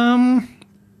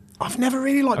 I've never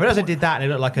really liked. I realised I did that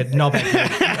and it looked like a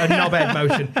knobhead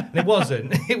motion, and it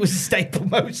wasn't. It was a staple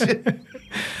motion.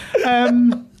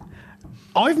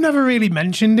 I've never really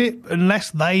mentioned it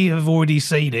unless they have already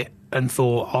seen it and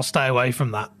thought I'll stay away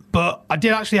from that. But I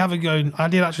did actually go and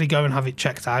have it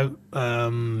checked out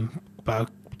about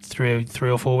three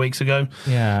or 4 weeks ago.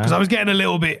 Yeah, because I was getting a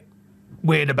little bit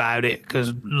weird about it,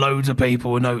 because loads of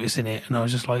people were noticing it, and I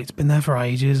was just like, it's been there for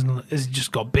ages, and has it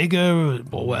just got bigger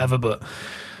or whatever? But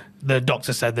the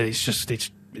doctor said that it's just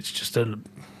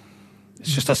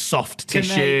a soft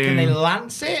tissue. Can they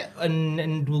lance it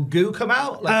and will goo come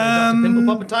out like a Dr. Pimple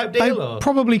Popper type deal? They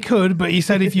probably could, but he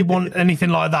said if you want anything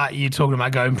like that, you're talking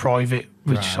about going private,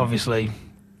 which obviously,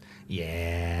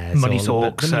 money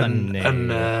talks, and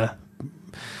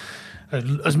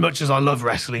as much as I love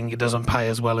wrestling, it doesn't pay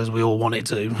as well as we all want it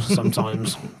to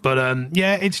sometimes. But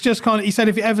it's just kind of. He said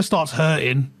if it ever starts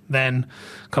hurting, then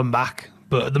come back.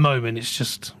 But at the moment, it's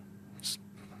just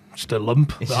a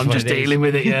lump. I'm just dealing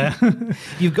with it. Yeah.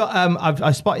 You've got.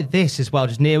 I spotted this as well,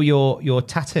 just near your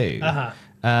tattoo.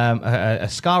 A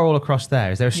scar all across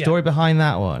there. Is there a story behind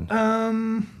that one?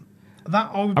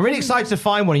 I'm really excited to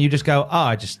find one, and you just go,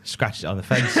 I just scratched it on the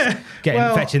fence,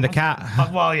 fetching the cat.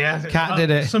 Cat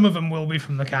did it. Some of them will be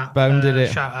from the cat. Bone did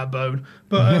it. Shout out Bone.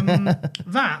 But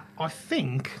that, I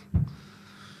think,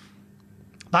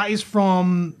 that is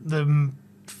from the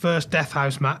first Death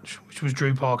House match, which was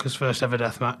Drew Parker's first ever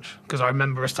death match, because I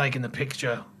remember us taking the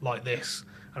picture like this,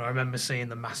 and I remember seeing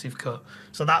the massive cut.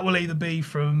 So that will either be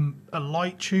from a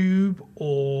light tube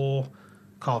or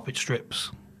carpet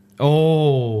strips.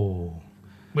 Oh,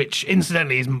 which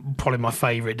incidentally is probably my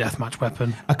favourite deathmatch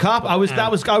weapon. A carpet. I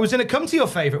was going to come to your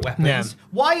favourite weapons. Yeah.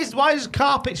 Why does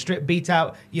carpet strip beat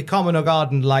out your common or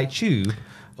garden light tube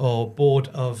or board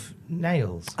of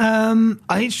nails? I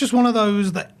think it's just one of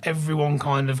those that everyone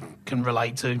kind of can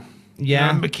relate to. Yeah.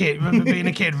 Remember being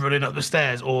a kid running up the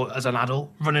stairs, or as an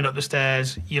adult running up the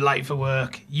stairs, you're late for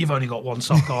work, you've only got one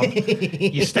sock on,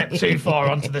 you step too far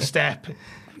onto the step,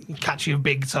 you catch your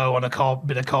big toe on a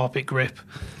bit of carpet grip,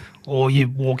 or you're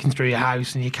walking through your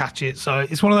house and you catch it. So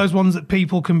it's one of those ones that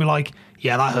people can be like,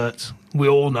 Yeah, that hurts. We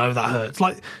all know that hurts.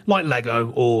 Like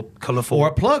Lego or colourful. Or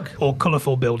a plug. Or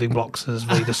colourful building blocks, as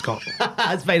Vader Scott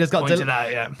As Vader Scott pointed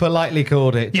out, yeah. politely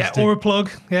called it. Yeah, or a plug.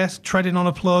 Yes, treading on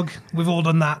a plug. We've all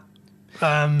done that.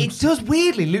 It does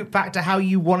weirdly loop back to how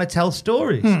you want to tell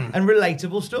stories and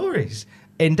relatable stories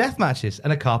in death matches,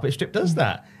 and a carpet strip does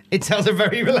that. It tells a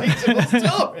very relatable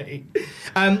story.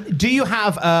 Do you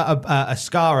have a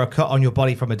scar or a cut on your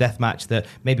body from a death match that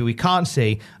maybe we can't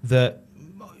see that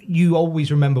you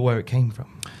always remember where it came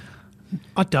from?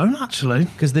 I don't actually,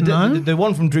 because the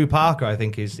one from Drew Parker, I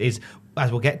think, is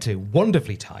as we'll get to,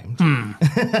 wonderfully timed.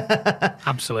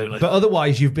 Absolutely. But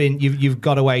otherwise, you've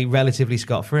got away relatively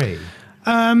scot-free.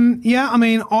 Yeah, I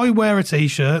mean, I wear a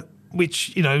t-shirt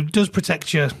which does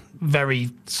protect you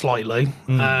very slightly.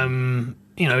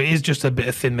 It is just a bit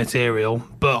of thin material,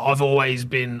 but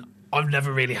I've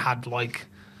never really had like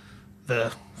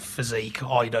the physique,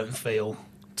 I don't feel,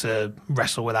 to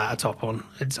wrestle without a top on.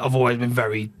 I've always been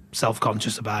very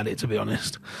self-conscious about it, to be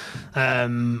honest. I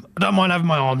don't mind having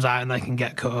my arms out and they can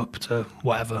get cut up to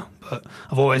whatever, but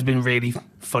I've always been really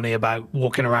funny about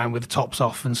walking around with tops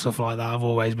off and stuff like that. I've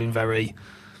always been very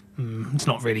it's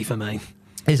not really for me.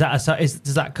 Does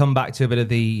that come back to a bit of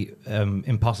the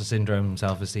imposter syndrome,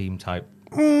 self-esteem type?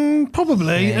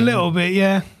 Probably a little bit,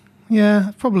 yeah.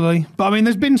 Yeah, probably. But I mean,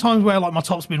 there's been times where like my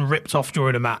top's been ripped off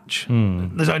during a match.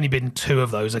 There's only been 2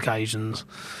 of those occasions,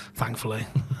 thankfully.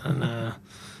 And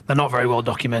they're not very well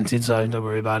documented, so don't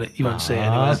worry about it. You won't see it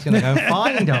anywhere. I was going to go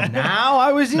find them now.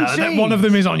 I was intrigued. No, one of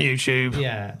them is on YouTube.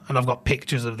 Yeah. And I've got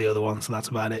pictures of the other one, so that's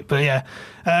about it. But yeah.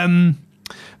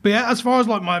 As far as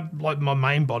like my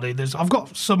main body, I've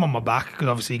got some on my back because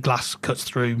obviously glass cuts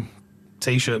through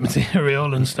t-shirt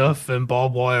material and stuff, and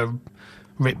barbed wire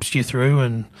rips you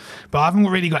through, but I haven't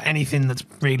really got anything that's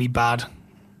really bad.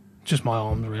 Just my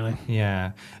arms, really.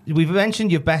 Yeah, we've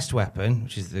mentioned your best weapon,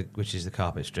 which is the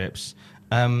carpet strips.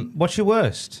 What's your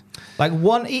worst? Like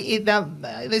one,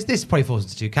 this probably falls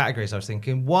into 2 categories. I was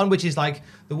thinking one which is like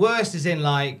the worst is in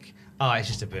like, oh, it's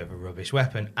just a bit of a rubbish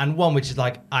weapon, and one which is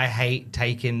like, I hate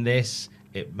taking this.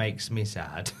 It makes me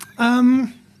sad.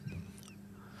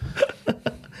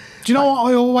 Do you know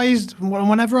what?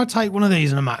 Whenever I take one of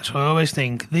these in a match, I always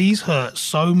think these hurt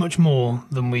so much more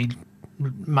than we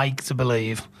make to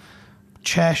believe.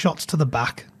 Chair shots to the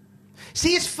back.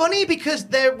 See, it's funny because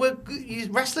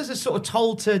wrestlers are sort of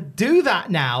told to do that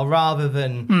now rather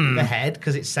than the head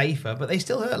because it's safer, but they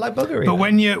still hurt like buggery. But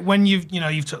when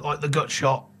you've took like the gut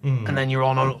shot and then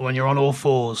when you're on all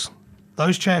fours,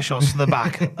 those chair shots to the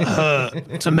back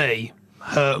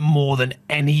hurt more than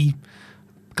any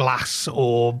glass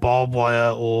or barbed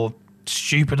wire or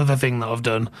stupid other thing that I've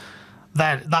done.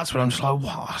 That's when I'm just like,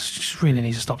 wow, I just really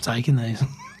need to stop taking these.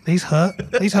 These hurt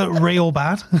real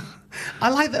bad. I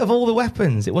like that of all the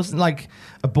weapons, it wasn't like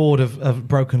a board of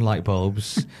broken light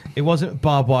bulbs. It wasn't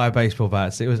barbed wire baseball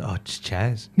bats. It was just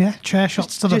chairs. Yeah, chair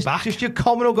shots to the back. Just your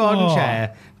communal garden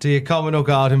chair to your communal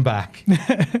garden back.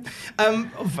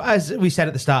 As we said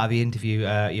at the start of the interview,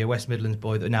 you're a West Midlands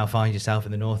boy that now finds yourself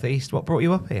in the North East. What brought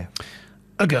you up here?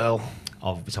 A girl.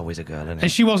 Oh, it's always a girl, isn't it?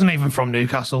 And she wasn't even from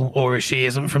Newcastle, or she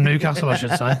isn't from Newcastle, I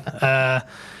should say.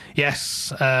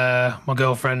 Yes, my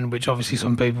girlfriend, which obviously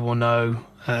some people will know,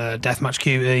 Deathmatch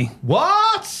Cutie.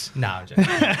 What? No, I'm joking.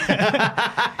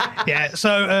 Yeah,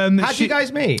 so... How'd you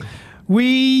guys meet?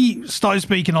 We started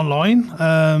speaking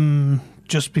online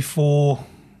just before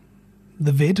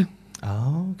the vid.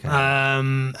 Oh, okay.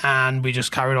 And we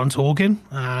just carried on talking,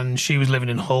 and she was living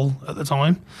in Hull at the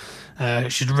time.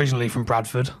 She's originally from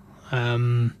Bradford,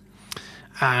 and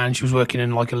she was working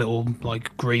in like a little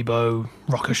like Grebo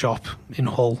rocker shop in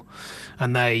Hull,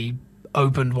 and they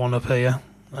opened one up here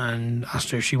and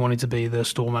asked her if she wanted to be the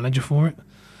store manager for it.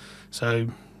 So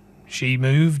she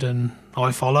moved and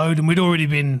I followed, and we'd already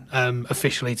been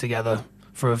officially together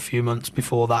for a few months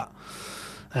before that.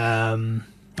 I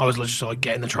was just like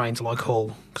getting the train to like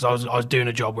Hull because I was doing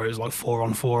a job where it was like 4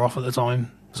 on 4 off at the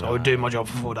time. So I would do my job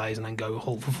for 4 days and then go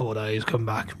Hull for 4 days, come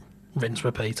back, rinse,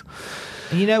 repeat.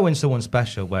 And you know when someone's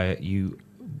special where you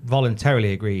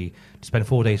voluntarily agree to spend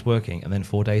 4 days working and then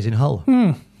 4 days in Hull?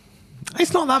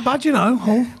 It's not that bad, you know,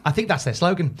 Hull. I think that's their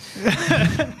slogan.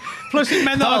 Plus it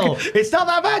meant that it's not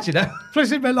that bad, you know.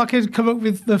 Plus it meant like I'd come up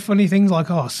with the funny things like,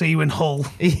 see you in Hull.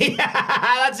 Yeah,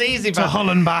 that's easy. To Hull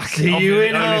and back. See you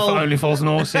in Hull. Only Falls and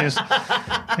Horses.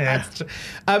 Yeah.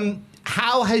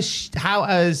 How has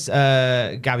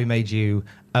Gabby made you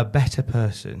a better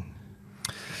person?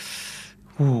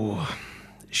 Ooh.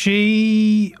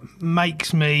 She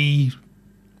makes me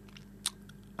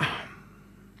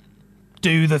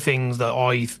do the things that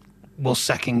I will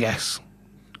second guess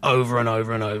over and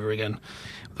over and over again.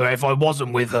 But if I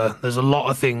wasn't with her, there's a lot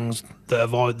of things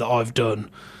that I've done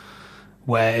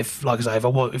where, if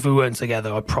we weren't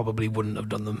together, I probably wouldn't have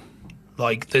done them.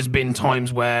 Like, there's been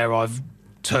times where I've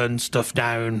turned stuff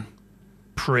down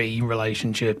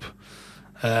pre-relationship,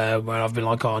 where I've been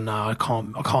like, oh no, I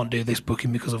can't do this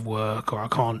booking because of work, or I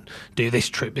can't do this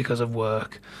trip because of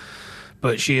work.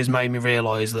 But she has made me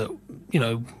realise that, you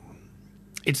know,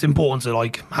 it's important to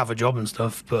like have a job and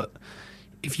stuff, but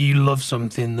if you love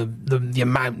something, the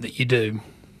amount that you do,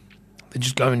 then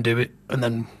just go and do it, and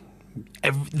then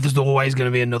there's always going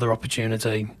to be another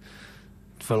opportunity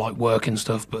for like work and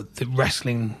stuff. But the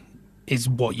wrestling is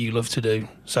what you love to do.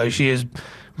 So she has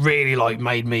really like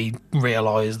made me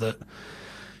realise that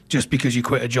just because you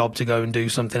quit a job to go and do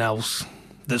something else,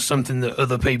 there's something that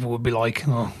other people would be like,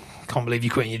 oh, can't believe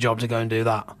you're quitting your job to go and do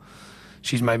that.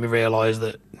 She's made me realise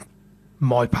that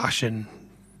my passion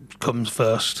comes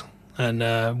first, and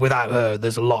without her,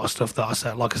 there's a lot of stuff that I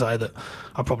said, like I say, that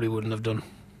I probably wouldn't have done.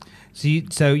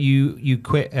 So you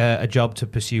quit a job to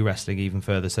pursue wrestling even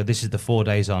further. So this is the 4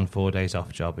 days on, 4 days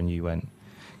off job, and you went.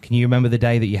 Can you remember the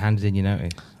day that you handed in your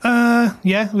notice?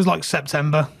 Yeah, it was like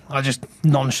September. I just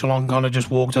nonchalant kind of just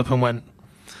walked up and went,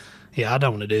 yeah, I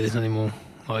don't want to do this anymore.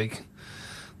 Like,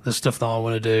 there's stuff that I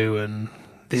want to do, and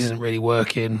this isn't really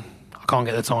working. I can't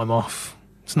get the time off.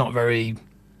 It's not very,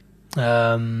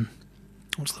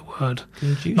 what's the word?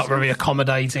 Conducive? Not very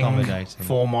accommodating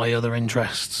for my other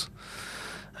interests.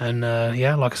 And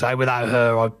yeah, like I say, without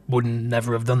her, I wouldn't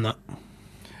never have done that.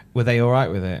 Were they all right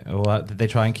with it, or did they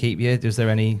try and keep you? Was there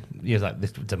any? You was like,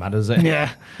 this matters it.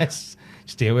 Yeah, let's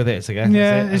just deal with it. Again,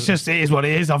 yeah, it is what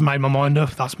it is. I've made my mind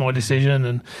up. That's my decision,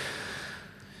 and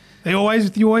you always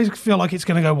feel like it's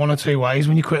going to go one or two ways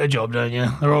when you quit a job, don't you?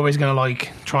 They're always going to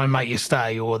like try and make you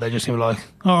stay, or they're just going to be like,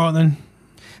 all right then.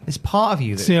 There's part of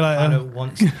you that see you later. Kind of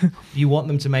wants you want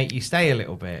them to make you stay a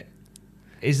little bit.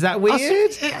 Is that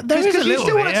weird? There is a little you still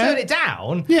bit, want to turn it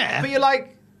down. Yeah, but you're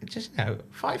like, just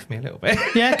fight for me a little bit.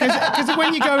 Yeah, because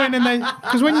when you go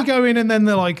in and then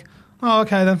they're like, oh,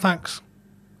 okay, then thanks.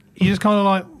 You just kind of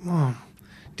like, oh,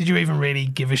 did you even really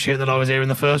give a shit that I was here in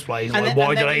the first place? Like,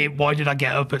 why did I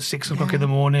get up at 6 o'clock in the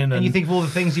morning? And you think of all the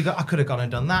things you got. I could have gone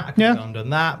and done that. I could have gone and done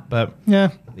that. But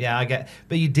yeah, I get.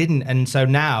 But you didn't, and so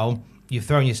now you've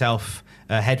thrown yourself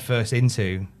headfirst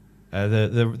into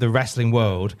the wrestling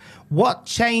world.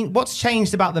 What's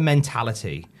changed about the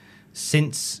mentality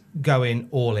since going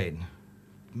all in?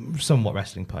 Somewhat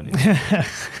wrestling pun.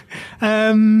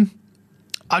 I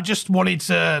just wanted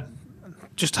to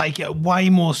just take it way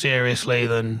more seriously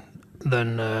than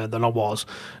I was.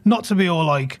 Not to be all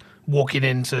like walking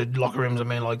into locker rooms and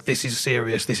being like, this is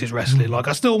serious, this is wrestling. Like,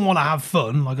 I still want to have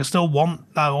fun. Like, I still want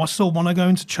to go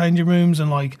into changing rooms and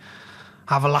like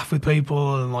have a laugh with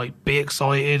people and like be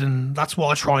excited. And that's what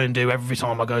I try and do every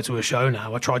time I go to a show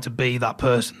now. I try to be that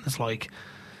person that's like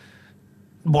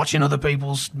watching other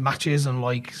people's matches and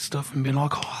like stuff and being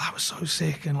like, oh, that was so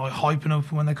sick, and like hyping up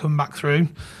when they come back through.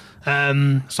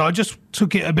 So I just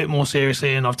took it a bit more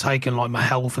seriously, and I've taken like my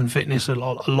health and fitness a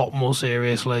lot more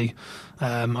seriously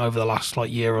over the last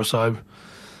like year or so.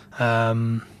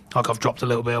 Like, I've dropped a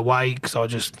little bit of weight because I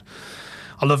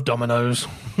love Domino's,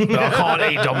 but I can't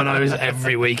eat Domino's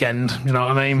every weekend. You know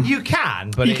what I mean? You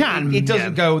can, but it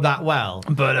doesn't go that well.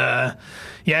 But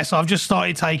yeah, so I've just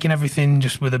started taking everything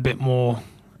just with a bit more.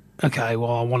 Okay, well,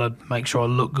 I want to make sure I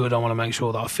look good. I want to make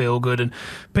sure that I feel good. And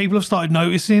people have started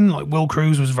noticing. Like, Will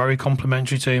Cruz was very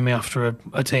complimentary to me after a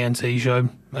TNT show.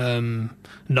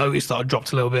 Noticed that I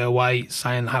dropped a little bit of weight,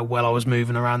 saying how well I was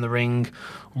moving around the ring.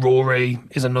 Rory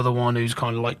is another one who's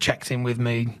kind of like checked in with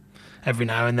me every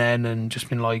now and then and just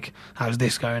been like, how's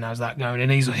this going, how's that going?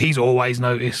 And he's always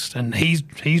noticed, and he's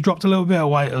dropped a little bit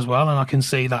of weight as well, and I can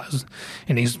see that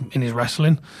in his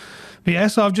wrestling. But yeah,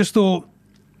 so I've just thought,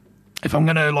 if I'm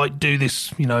going to like do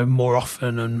this, you know, more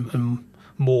often and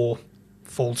more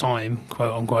full time,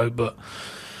 quote unquote, but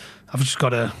I've just got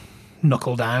to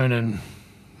knuckle down and,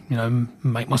 you know,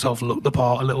 make myself look the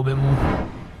part a little bit more.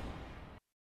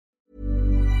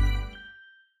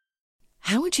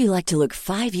 How would you like to look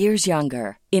 5 years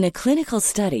younger? In a clinical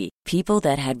study, people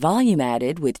that had volume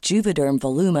added with Juvederm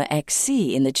Voluma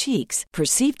XC in the cheeks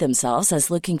perceived themselves as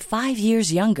looking 5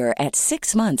 years younger at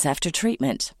 6 months after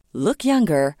treatment. Look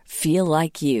younger, feel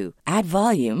like you. Add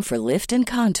volume for lift and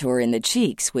contour in the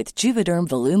cheeks with Juvederm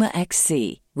Voluma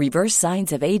XC. Reverse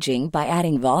signs of aging by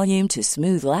adding volume to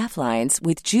smooth laugh lines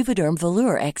with Juvederm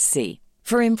Volure XC.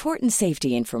 For important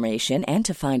safety information and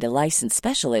to find a licensed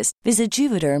specialist, visit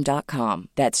Juvederm.com.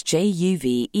 That's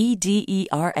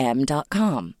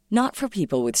JUVEDERM.com. Not for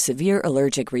people with severe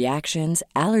allergic reactions,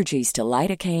 allergies to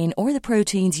lidocaine, or the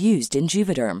proteins used in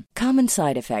Juvederm. Common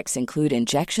side effects include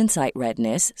injection site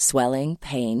redness, swelling,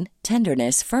 pain,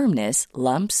 tenderness, firmness,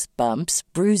 lumps, bumps,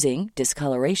 bruising,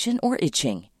 discoloration, or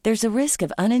itching. There's a risk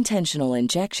of unintentional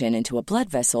injection into a blood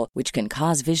vessel, which can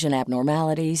cause vision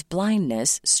abnormalities,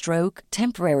 blindness, stroke,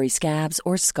 temporary scabs,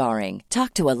 or scarring.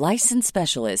 Talk to a licensed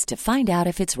specialist to find out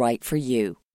if it's right for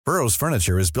you. Burrow's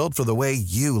furniture is built for the way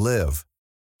you live.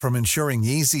 From ensuring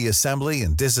easy assembly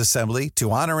and disassembly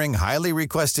to honoring highly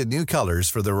requested new colors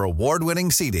for their award-winning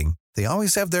seating, they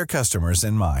always have their customers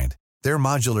in mind. Their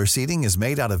modular seating is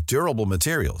made out of durable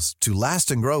materials to last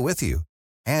and grow with you.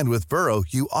 And with Burrow,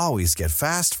 you always get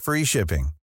fast, free shipping.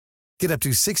 Get up to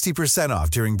 60% off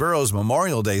during Burrow's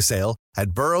Memorial Day sale at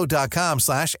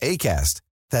burrow.com/ACAST.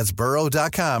 That's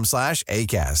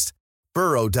burrow.com/ACAST.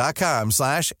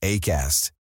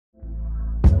 burrow.com/ACAST.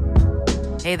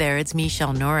 Hey there, it's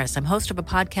Michelle Norris. I'm host of a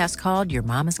podcast called Your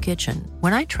Mama's Kitchen.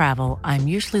 When I travel, I'm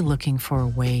usually looking for a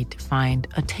way to find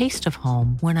a taste of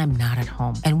home when I'm not at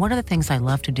home. And one of the things I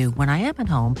love to do when I am at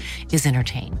home is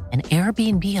entertain. And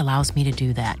Airbnb allows me to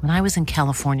do that. When I was in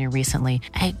California recently,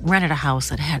 I rented a house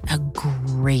that had a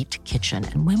great kitchen.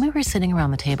 And when we were sitting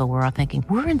around the table, we were all thinking,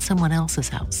 we're in someone else's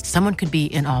house. Someone could be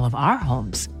in all of our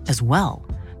homes as well.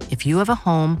 If you have a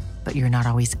home, but you're not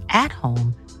always at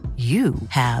home, you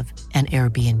have an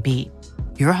Airbnb.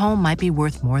 Your home might be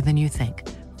worth more than you think.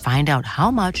 Find out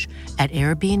how much at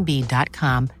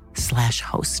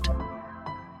airbnb.com/host.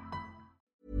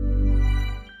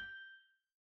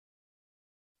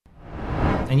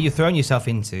 And you've thrown yourself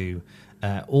into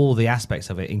all the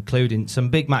aspects of it, including some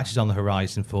big matches on the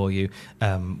horizon for you.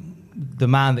 The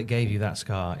man that gave you that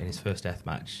scar in his first death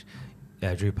match,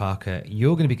 Drew Parker,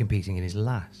 you're going to be competing in his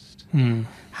last.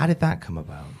 How did that come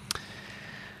about?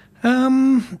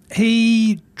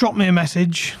 He dropped me a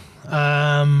message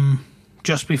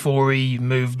just before he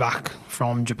moved back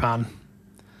from Japan,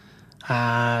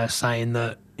 saying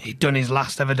that he'd done his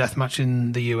last ever death match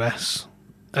in the US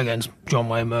against John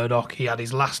Wayne Murdoch. He had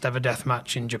his last ever death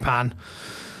match in Japan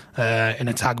in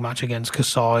a tag match against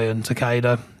Kasai and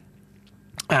Takeda,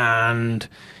 and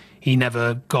he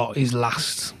never got his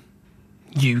last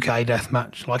UK death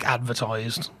match like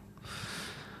advertised.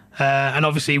 And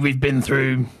obviously we've been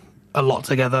through a lot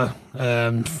together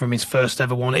from his first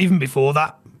ever one. Even before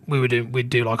that, we'd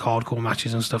do like hardcore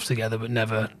matches and stuff together, but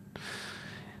never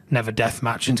death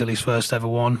match until his first ever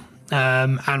one.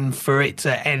 And for it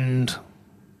to end,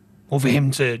 or for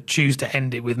him to choose to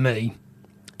end it with me,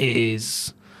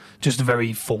 is just a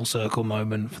very full circle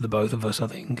moment for the both of us, I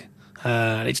think.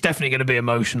 It's definitely going to be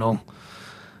emotional.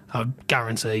 I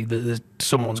guarantee that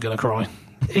someone's going to cry.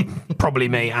 Probably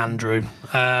me, Andrew.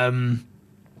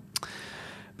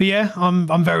 But yeah,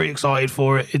 I'm very excited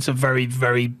for it. It's a very,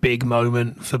 very big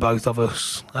moment for both of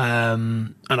us.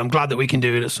 And I'm glad that we can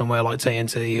do it at somewhere like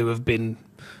TNT, who have been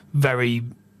very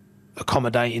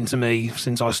accommodating to me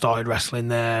since I started wrestling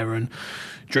there. And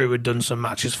Drew had done some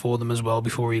matches for them as well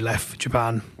before he left for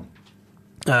Japan.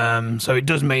 So it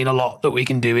does mean a lot that we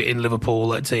can do it in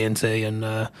Liverpool at TNT, and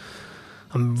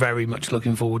I'm very much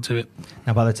looking forward to it.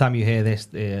 Now, by the time you hear this,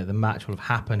 the match will have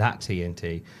happened at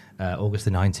TNT. August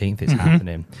the 19th, it's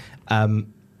happening.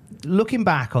 Looking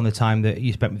back on the time that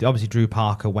you spent with, obviously Drew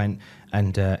Parker went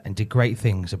and did great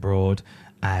things abroad,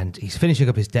 and he's finishing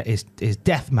up his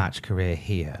death match career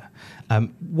here.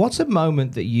 What's a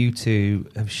moment that you two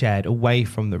have shared away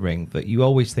from the ring that you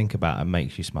always think about and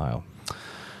makes you smile?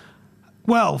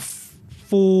 Well,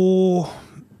 for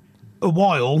a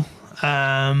while,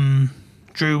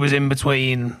 Drew was in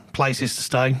between places to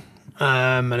stay,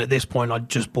 and at this point I'd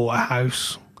just bought a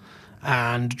house.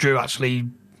 And Drew actually,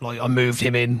 I moved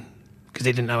him in because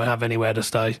he didn't know I'd have anywhere to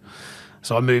stay.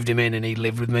 So I moved him in and he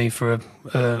lived with me for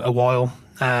a while.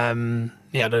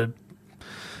 He had a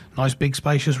nice big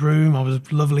spacious room. I was a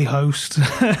lovely host.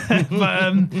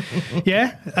 But,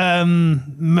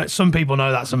 some people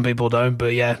know that, some people don't.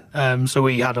 But yeah, so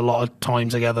we had a lot of time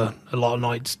together, a lot of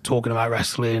nights talking about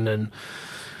wrestling. And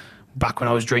back when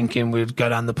I was drinking, we'd go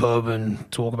down the pub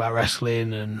and talk about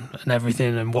wrestling and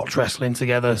everything and watch wrestling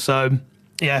together. So,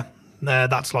 yeah,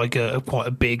 that's like quite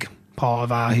a big part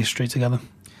of our history together.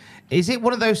 Is it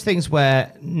one of those things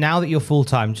where now that you're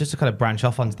full-time, just to kind of branch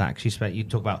off onto that, because you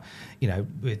talk about,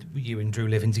 with you and Drew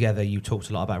living together, you talked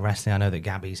a lot about wrestling. I know that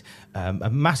Gabby's a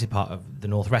massive part of the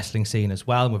North wrestling scene as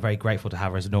well, and we're very grateful to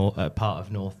have her as a part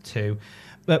of North too.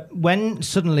 But when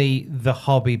suddenly the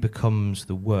hobby becomes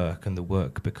the work and the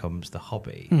work becomes the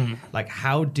hobby,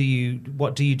 what do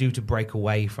you do to break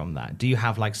away from that? Do you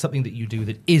have something that you do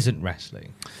that isn't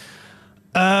wrestling?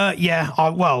 I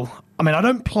I mean, I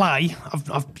don't play.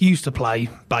 I've used to play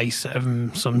bass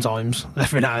sometimes,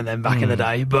 every now and then back in the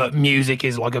day, but music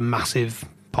is like a massive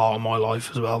part of my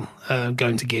life as well.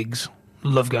 Going to gigs.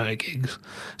 Love going to gigs.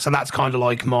 So that's kind of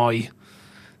like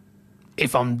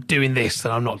if I'm doing this,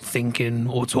 then I'm not thinking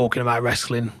or talking about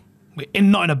wrestling.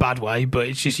 Not in a bad way, but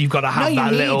it's just you've got to have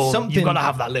you've got to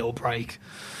have that little break.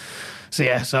 So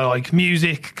yeah, so like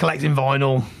music, collecting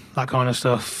vinyl, that kind of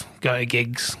stuff, going to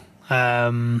gigs,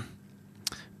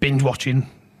 binge watching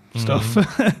stuff.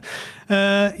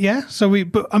 Yeah, so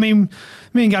but I mean,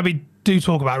 me and Gabby do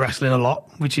talk about wrestling a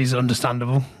lot, which is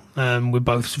understandable. We're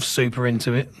both super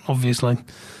into it, obviously.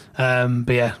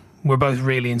 But yeah, we're both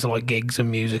really into like gigs and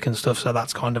music and stuff, so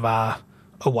that's kind of our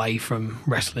away from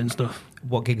wrestling stuff.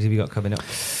 What gigs have you got coming up?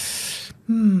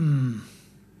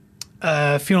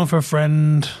 Funeral for a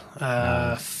Friend,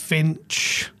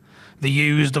 Finch. The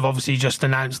Used have obviously just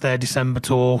announced their December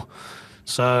tour,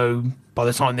 so by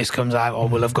the time this comes out, I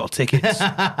will have got tickets.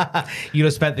 You'll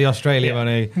have spent the Australia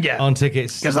money on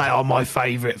tickets. Because they are my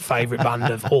favourite band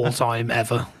of all time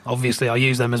ever. Obviously, I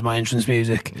use them as my entrance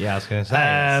music. Yeah, I was going to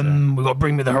say. We've got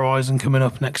Bring Me the Horizon coming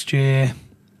up next year.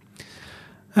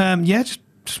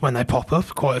 Just when they pop up,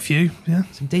 quite a few. Yeah,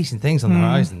 some decent things on the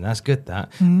horizon. That's good.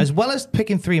 That as well as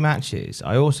picking 3 matches,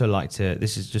 I also like to.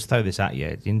 This is just throw this at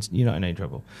you. You're not in any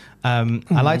trouble.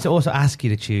 I like to also ask you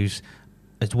to choose,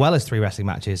 as well as 3 wrestling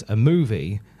matches, a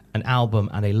movie, an album,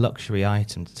 and a luxury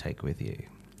item to take with you.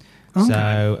 Okay.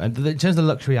 So, in terms of the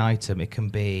luxury item, it can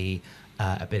be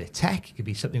a bit of tech. It could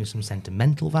be something with some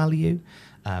sentimental value.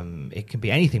 It can be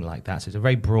anything like that. So it's a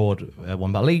very broad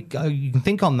one. But you can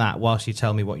think on that whilst you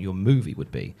tell me what your movie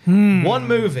would be. One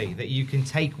movie that you can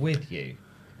take with you,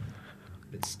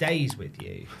 that stays with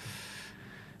you.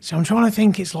 So I'm trying to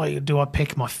think. It's like, do I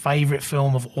pick my favourite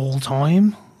film of all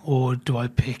time, or do I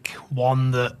pick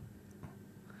one that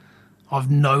I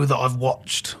know that I've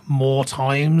watched more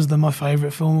times than my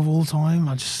favourite film of all time?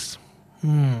 I just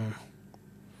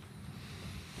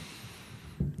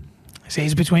See,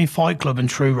 it's between Fight Club and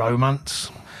True Romance.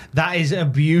 That is a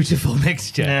beautiful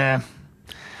mixture. Yeah.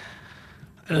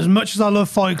 As much as I love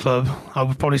Fight Club, I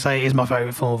would probably say it is my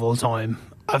favourite film of all time.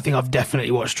 I think I've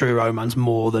definitely watched True Romance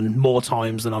more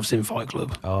times than I've seen Fight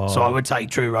Club. Oh. So I would take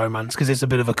True Romance because it's a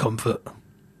bit of a comfort.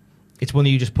 It's one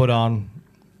that you just put on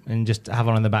and just have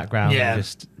on in the background. Yeah. And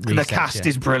just the cast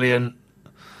is brilliant.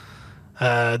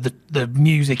 The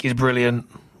music is brilliant,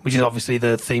 which is obviously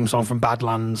the theme song from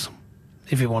Badlands.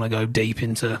 If you want to go deep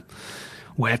into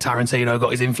where Tarantino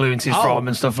got his influences from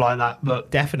and stuff like that. But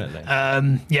definitely.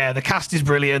 The cast is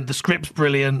brilliant. The script's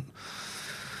brilliant.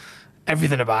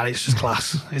 Everything about it's just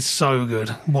class. It's so good.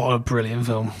 What a brilliant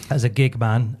film. As a gig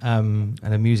man and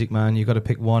a music man, you've got to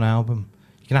pick one album.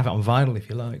 You can have it on vinyl if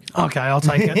you like. Okay, I'll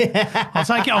take it. I'll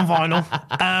take it on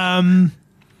vinyl.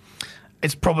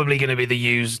 It's probably going to be the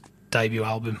Used debut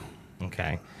album.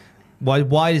 Okay.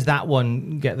 Why does that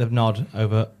one get the nod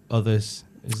over others?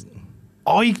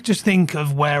 I just think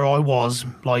of where I was,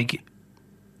 like,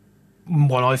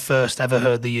 when I first ever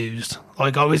heard The Used.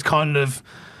 Like,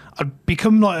 I'd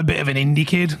become like a bit of an indie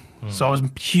kid, so I was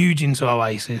huge into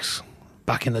Oasis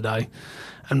back in the day,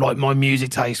 and like my music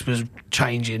taste was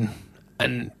changing.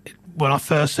 And when I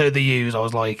first heard The Used, I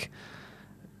was like,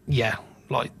 yeah,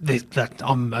 like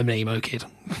I'm an emo kid.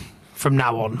 From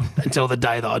now on until the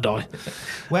day that I die.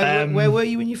 Where were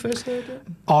you when you first heard it?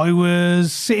 I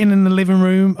was sitting in the living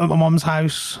room at my mum's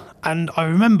house, and I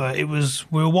remember we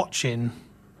were watching.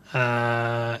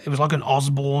 It was like an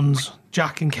Osbournes.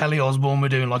 Jack and Kelly Osbourne were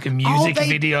doing like a music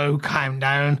video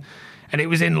countdown, and it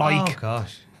was in like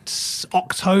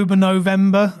October,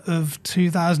 November of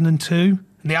 2002.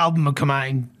 And the album had come out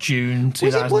in June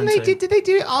 2002. Did they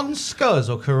do it on Scuzz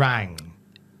or Kerrang?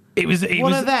 It was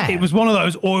one of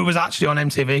those, or it was actually on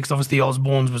MTV because obviously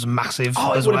Osbournes was massive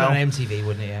as well. On MTV,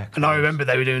 wouldn't it? Yeah. And I remember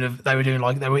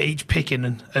they were each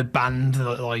picking a band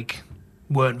that like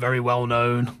weren't very well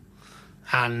known,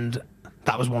 and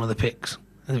that was one of the picks.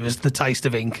 And it was The Taste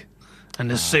of Ink.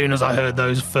 And as soon as I heard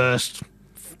those first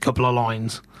couple of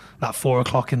lines, that 4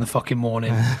 o'clock in the fucking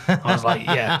morning, I was like,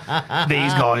 yeah,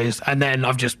 these guys. And then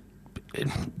I've just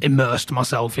immersed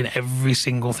myself in every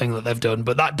single thing that they've done.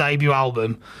 But that debut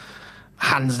album,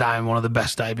 hands down, one of the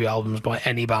best debut albums by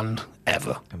any band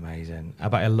ever. Amazing. How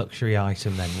about a luxury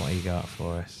item then? What do you got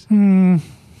for us? I think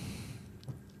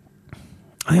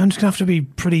I'm just gonna have to be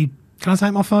pretty. Can I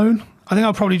take my phone? I think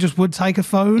I probably just would take a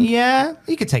phone. Yeah,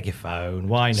 you could take your phone.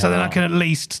 Why not? So then I can at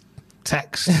least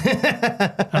text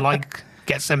and like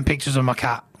get some pictures of my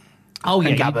cat. Oh, yeah.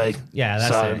 and Gabby.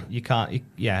 That's it. You can't...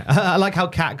 I like how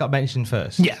Cat got mentioned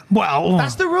first. Yeah, well...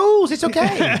 That's the rules. It's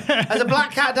okay. As a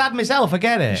black cat dad myself, I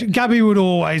get it. Gabby would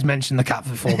always mention the cat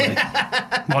before me.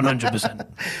 100%.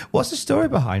 What's the story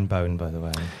behind Bone, by the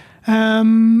way?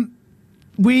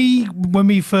 When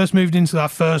we first moved into our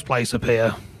first place up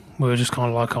here, we were just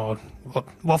kind of like,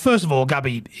 well, first of all,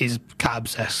 Gabby is cat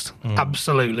obsessed.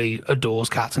 Absolutely adores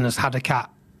cats and has had a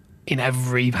cat in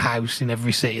every house in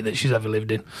every city that she's ever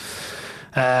lived in.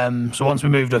 So once we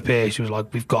moved up here, she was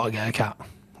like, we've got to get a cat.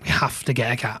 We have to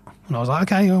get a cat. And I was like,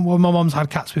 okay, well, my mum's had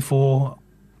cats before.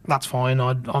 That's fine.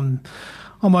 I'm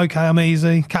okay. I'm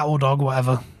easy. Cat or dog,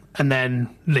 whatever. And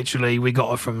then literally we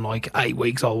got her from like 8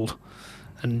 weeks old.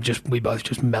 And we both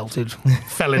just melted,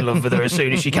 fell in love with her as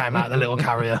soon as she came out of the little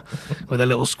carrier with a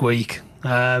little squeak.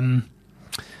 And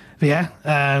we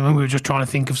were just trying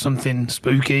to think of something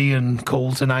spooky and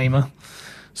cool to name her.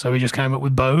 So we just came up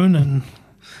with Bone, and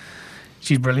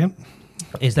she's brilliant.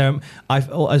 Is there,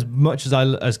 as much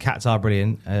as cats are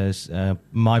brilliant, as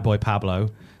my boy Pablo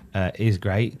is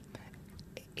great,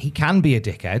 he can be a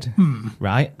dickhead,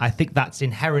 right? I think that's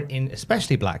inherent in,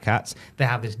 especially black cats. They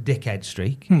have this dickhead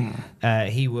streak.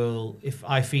 He will, if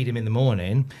I feed him in the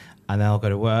morning and then I'll go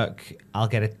to work, I'll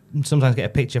sometimes get a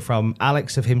picture from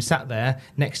Alex of him sat there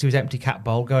next to his empty cat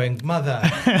bowl going, "Mother,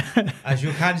 as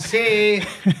you can see,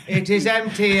 it is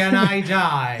empty and I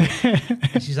die."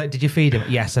 And she's like, "Did you feed him?"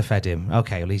 "Yes, I fed him."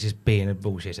 "Okay, well, he's just being a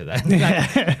bullshitter then."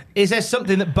 Like, is there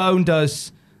something that Bone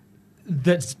does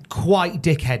that's quite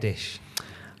dickheadish?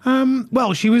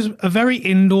 Well, she was a very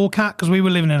indoor cat because we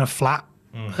were living in a flat,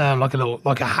 like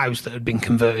a house that had been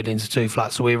converted into 2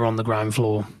 flats. So we were on the ground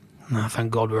floor. Oh,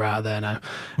 thank God we're out of there now.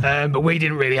 But we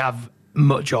didn't really have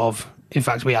much of. In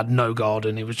fact, we had no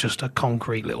garden. It was just a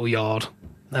concrete little yard.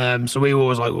 So we were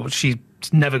always like, well, she's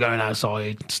never going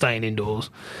outside, staying indoors.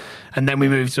 And then we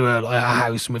moved to a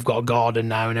house, and we've got a garden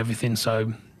now and everything.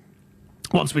 So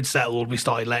once we'd settled, we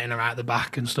started letting her out the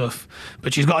back and stuff.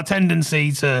 But she's got a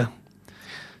tendency to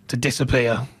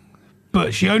disappear,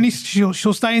 but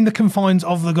she'll stay in the confines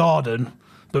of the garden,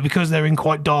 but because they're in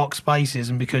quite dark spaces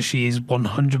and because she is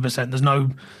 100%, there's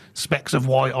no specks of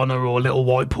white on her or little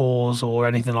white paws or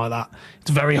anything like that.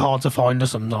 It's very hard to find her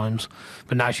sometimes,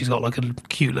 but now she's got like a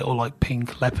cute little like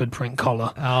pink leopard print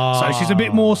collar. So she's a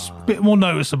bit more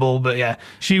noticeable, but yeah,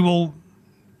 she will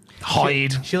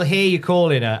hide. She'll hear you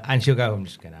calling her and she'll go, "I'm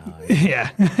just gonna hide."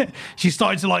 Yeah. She's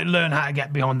starting to like learn how to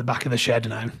get behind the back of the shed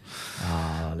now.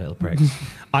 Oh, little pricks.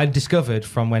 I discovered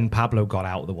from when Pablo got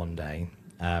out the one day,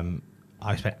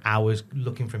 I spent hours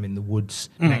looking for him in the woods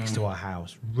next to our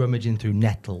house, rummaging through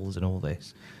nettles and all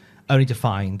this, only to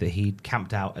find that he'd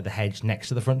camped out at the hedge next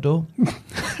to the front door.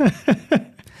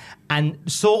 And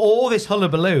saw all this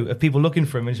hullabaloo of people looking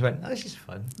for him and just went, "Oh, this is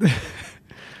fun."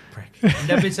 Prick. I've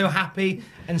never been so happy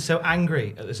and so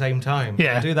angry at the same time.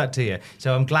 Yeah. I'll do that to you.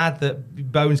 So I'm glad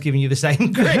that Bone's giving you the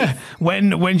same grief.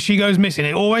 When she goes missing,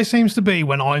 it always seems to be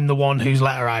when I'm the one who's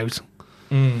let her out.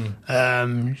 And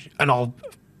I'll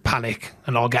panic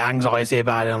and I'll get anxiety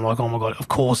about it. I'm like, oh my God, of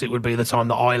course it would be the time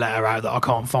that I let her out that I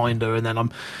can't find her. And then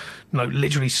I'm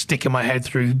literally sticking my head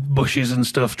through bushes and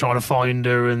stuff trying to find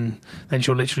her, and then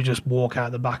she'll literally just walk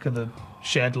out the back of the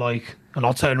shed and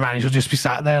I'll turn around and she'll just be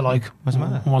sat there like, "What's the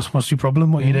matter? What's your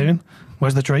problem? What are you doing?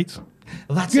 Where's the treats?"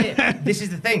 Well, that's it. This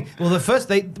is the thing. Well,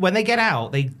 when they get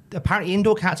out, apparently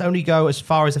indoor cats only go as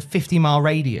far as a 50-mile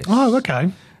radius. Oh, okay.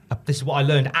 This is what I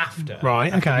learned after.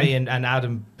 Right, after okay. Me and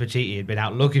Adam Pacitti had been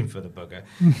out looking for the bugger.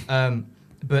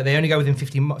 But they only go within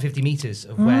 50 meters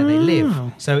of where they live.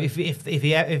 So if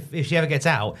she ever gets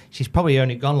out, she's probably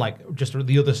only gone like just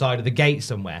the other side of the gate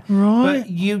somewhere. Right. But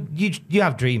you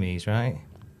have dreamies, right?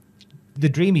 The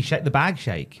dreamy shake, the bag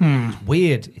shake. It's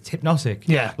weird. It's hypnotic.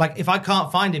 Yeah. Like if I can't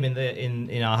find him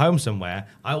in our home somewhere,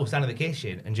 I will stand in the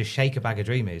kitchen and just shake a bag of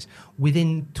dreamies.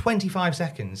 Within 25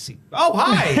 seconds, "Oh,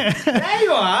 hi, there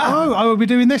you are." Oh, we'll be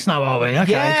doing this now, are we?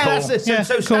 Okay, Yeah, cool. that's it. So, Yeah,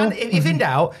 so cool. stand, if in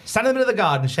doubt, stand in the middle of the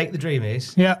garden, shake the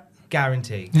dreamies. Yeah.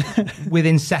 Guarantee.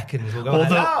 Within seconds, we'll go, Or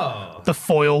 "Hello." the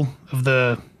foil of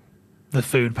the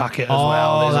food packet as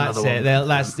well. Oh, There's that's another it. one.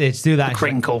 Let's do that. The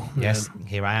crinkle. Yes,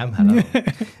 here I am. Hello.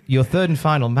 Your third and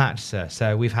final match, sir.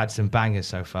 So we've had some bangers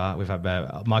so far. We've had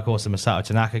Mike Awesome, Masato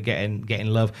Tanaka getting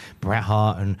love, Bret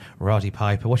Hart and Roddy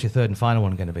Piper. What's your third and final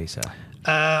one going to be, sir?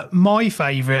 My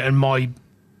favourite and my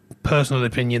personal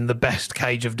opinion, the best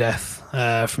cage of death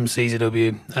from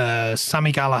CZW.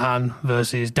 Sami Callihan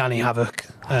versus Danny Havoc.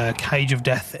 Cage of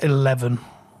Death 11.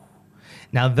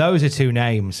 Now, those are two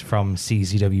names from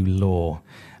CZW lore.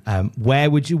 Where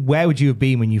would you have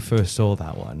been when you first saw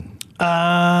that one?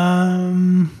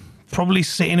 Probably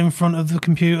sitting in front of the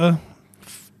computer,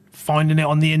 finding it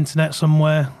on the internet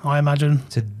somewhere, I imagine.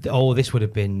 So, this would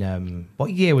have been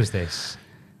what year was this?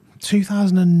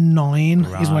 2009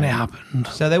 is when it happened.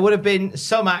 So there would have been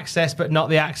some access, but not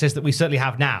the access that we certainly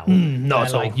have now. Not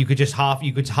at all. You could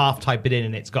half type it in,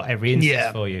 and it's got every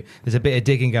instance for you. There's a bit of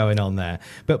digging going on there.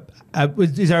 But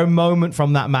is there a moment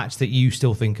from that match that you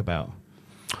still think about?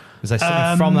 Was there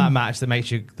something from that match that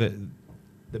makes you that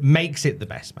makes it the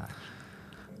best match?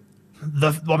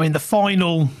 The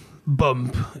final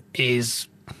bump is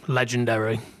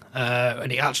legendary.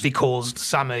 And it actually caused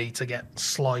Sammy to get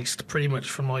sliced pretty much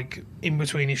from like in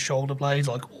between his shoulder blades,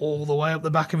 like all the way up the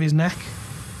back of his neck.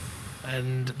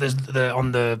 And there's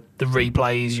on the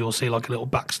replays, you'll see like a little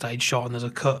backstage shot, and there's a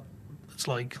cut that's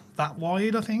like that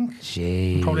wide, I think.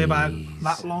 Jeez. Probably about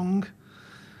that long,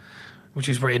 which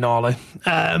is pretty gnarly.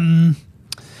 But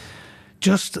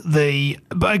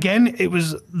again, it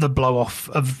was the blow off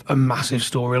of a massive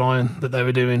storyline that they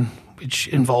were doing, which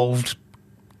involved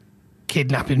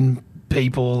kidnapping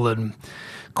people and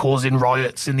causing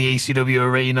riots in the ECW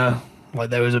arena. Like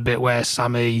there was a bit where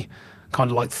Sammy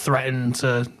kind of like threatened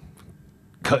to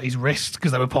cut his wrist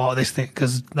because they were part of this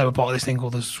thing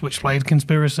called the Switchblade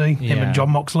Conspiracy. Him and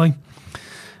John Moxley.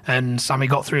 And Sammy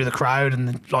got through the crowd,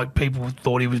 and like people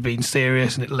thought he was being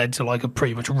serious, and it led to like a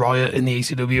pretty much riot in the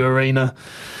ECW arena.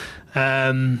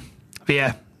 But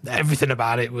yeah, everything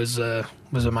about it was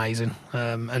amazing.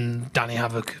 And Danny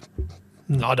Havoc,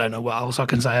 I don't know what else I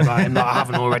can say about him that I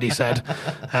haven't already said.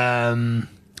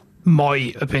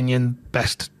 My opinion,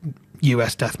 best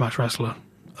US deathmatch wrestler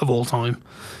of all time.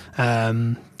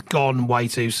 Gone way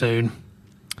too soon.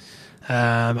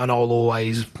 And I'll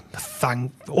always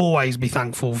be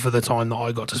thankful for the time that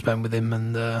I got to spend with him.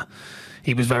 And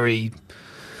he was very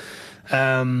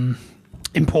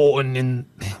important in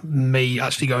me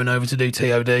actually going over to do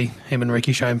TOD. Him and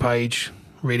Ricky Shane Page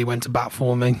really went to bat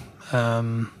for me.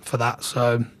 For that,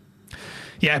 so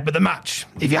yeah. But the match,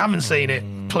 if you haven't seen it,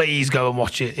 please go and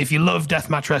watch it. If you love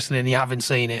deathmatch wrestling and you haven't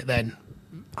seen it, then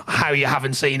how you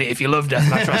haven't seen it if you love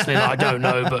deathmatch wrestling, I don't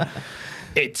know, but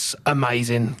it's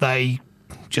amazing. They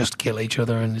just kill each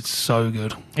other, and it's so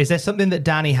good. Is there something that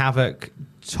Danny Havoc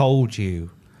told you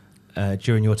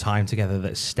during your time together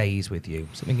that stays with you?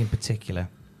 Something in particular?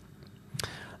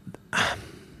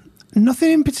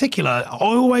 Nothing in particular. I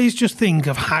always just think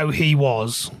of how he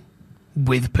was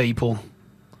with people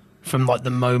from like the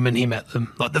moment he met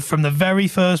them. Like from the very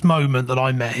first moment that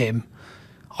I met him,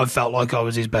 I felt like I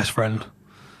was his best friend.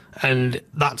 And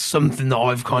that's something that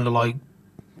I've kind of like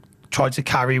tried to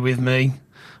carry with me.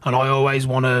 And I always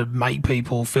want to make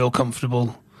people feel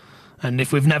comfortable. And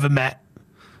if we've never met,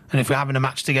 and if we're having a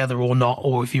match together or not,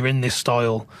 or if you're in this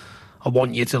style, I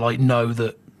want you to like know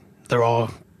that there are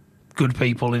good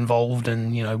people involved,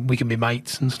 and you know we can be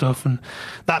mates and stuff. And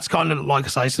that's kind of, like I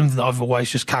say, something that I've always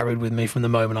just carried with me from the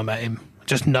moment I met him.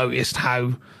 Just noticed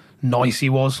how nice he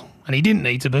was, and he didn't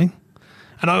need to be.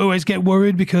 And I always get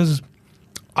worried because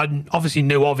I obviously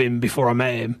knew of him before I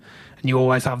met him, and you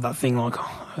always have that thing like,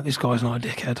 oh, this guy's not a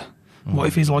dickhead. What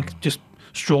if he's like just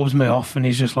straws me off and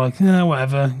he's just like, yeah,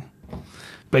 whatever.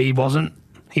 But he wasn't.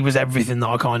 He was everything that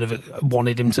I kind of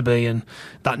wanted him to be, and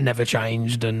that never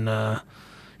changed. And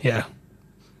yeah.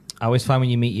 I always find when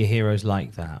you meet your heroes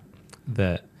like that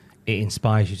it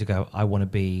inspires you to go, I want to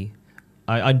be...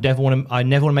 I never want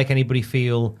to make anybody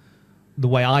feel the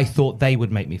way I thought they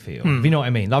would make me feel. You know what I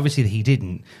mean? Obviously he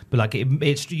didn't, but like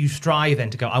it's you strive then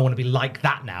to go, I want to be like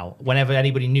that now. Whenever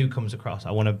anybody new comes across,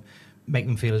 I want to make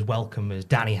them feel as welcome as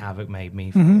Danny Havoc made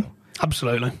me feel.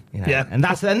 Absolutely. You know? Yeah. And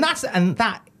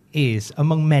that is,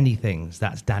 among many things,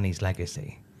 that's Danny's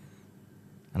legacy.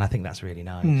 And I think that's really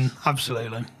nice.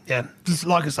 Absolutely. Yeah. Just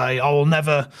like I say, I will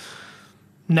never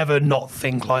not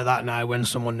think like that now when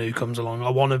someone new comes along. I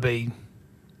want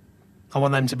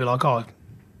them to be like, oh,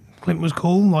 Clint was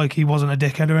cool, like he wasn't a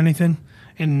dickhead or anything.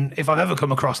 And if I've ever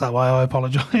come across that way, I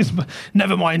apologise, but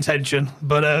never my intention.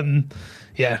 But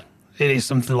yeah, it is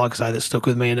something, like I say, that stuck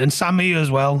with me. And Sammy as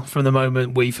well, from the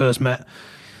moment we first met.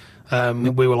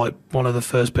 We were like one of the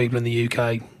first people in the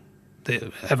UK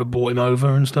that ever brought him over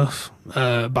and stuff,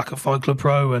 back at Fight Club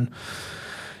Pro. And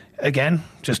again,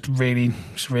 just really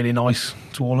nice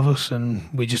to all of us. And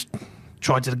we just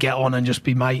tried to get on and just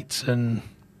be mates and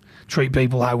treat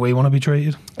people how we want to be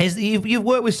treated. You've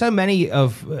worked with so many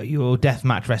of your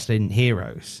deathmatch wrestling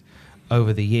heroes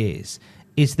over the years.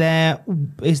 Is there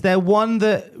one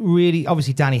that really,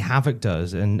 obviously Danny Havoc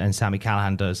does and Sami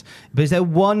Callihan does, but is there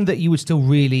one that you would still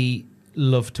really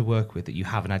love to work with that you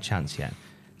haven't had a chance yet?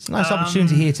 It's a nice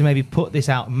opportunity here to maybe put this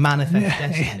out, manifest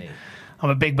destiny. I'm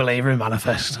a big believer in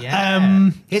manifest. Yeah.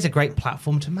 Here's a great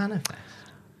platform to manifest.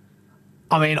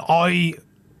 I mean, I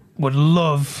would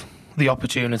love the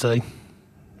opportunity,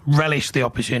 relish the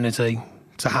opportunity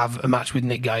to have a match with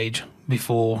Nick Gage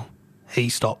before he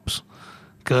stops,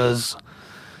 because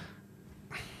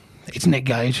it's Nick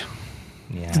Gage.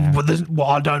 Yeah. Well,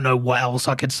 I don't know what else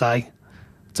I could say.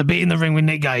 To be in the ring with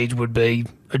Nick Gage would be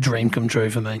a dream come true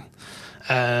for me.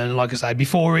 And like I say,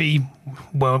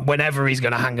 whenever he's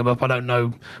going to hang him up, I don't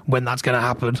know when that's going to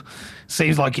happen.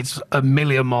 Seems like it's a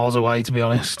million miles away, to be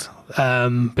honest.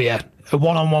 But yeah, a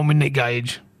one-on-one with Nick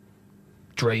Gage,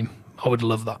 dream. I would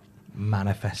love that.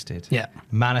 Manifested. Yeah.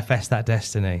 Manifest that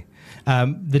destiny.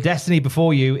 The destiny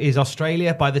before you is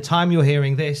Australia. By the time you're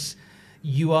hearing this,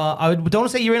 you are... I don't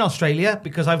want to say you're in Australia,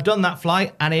 because I've done that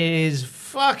flight and it is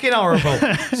fucking horrible.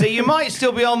 So you might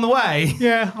still be on the way.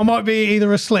 Yeah, I might be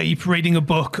either asleep, reading a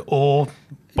book, or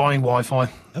buying Wi-Fi.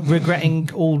 Regretting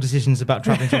all decisions about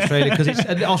travelling to Australia, because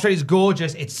Australia's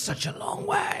gorgeous. It's such a long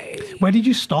way. Where did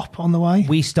you stop on the way?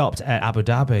 We stopped at Abu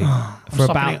Dhabi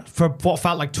for what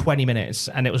felt like 20 minutes,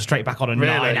 and it was straight back on a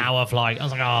 9-hour flight. I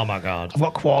was like, oh my God. I've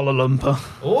got Kuala Lumpur.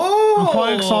 Oh, I'm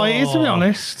quite excited, to be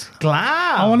honest.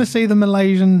 Glad. I want to see the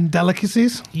Malaysian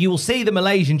delicacies. You will see the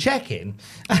Malaysian check-in.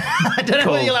 I don't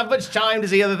know whether you'll have much time to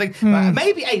see other things. But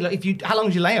maybe, hey, look, how long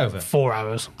is your layover? 4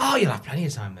 hours. Oh, you'll have plenty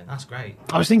of time then. That's great.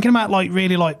 I was thinking about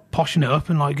really poshing it up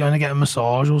and going to get a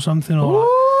massage or something, or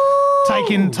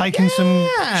taking some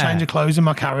change of clothes in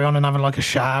my carry-on and having a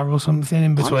shower or something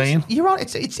in between. Honestly, you're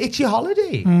right. It's your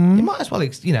holiday. You might as well,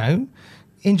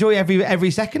 enjoy every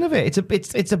second of it.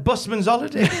 It's a busman's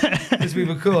holiday, as we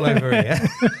would call over here.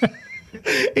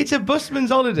 It's a busman's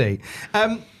holiday.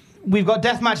 We've got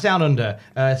Deathmatch Down Under,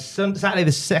 Saturday the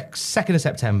 2nd of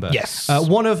September. Yes.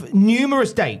 One of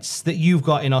numerous dates that you've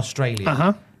got in Australia.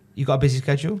 Uh-huh. You got a busy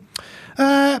schedule?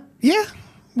 Yeah,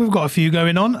 we've got a few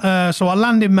going on. So I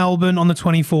land in Melbourne on the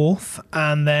 24th,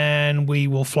 and then we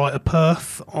will fly to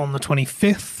Perth on the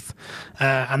 25th,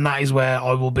 and that is where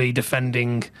I will be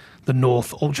defending the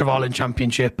North Ultraviolent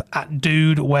Championship at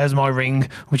Dude, Where's My Ring,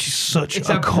 which is such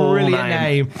a cool brilliant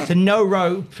name. So no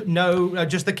rope,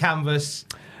 just the canvas,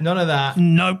 none of that.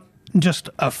 Nope. Just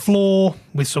a floor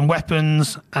with some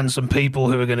weapons and some people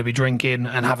who are going to be drinking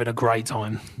and having a great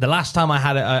time. The last time I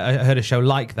heard a show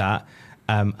like that,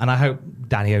 and I hope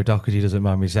Danny O'Doherty doesn't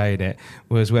mind me saying it,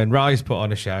 was when Rise put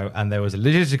on a show and there was a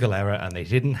logistical error and they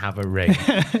didn't have a ring.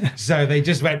 So they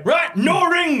just went, right, no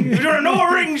ring! We're doing a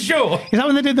no ring show! Is that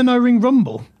when they did the No Ring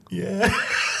Rumble? Yeah.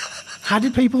 How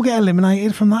did people get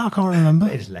eliminated from that? I can't remember.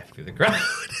 They just left with the crowd.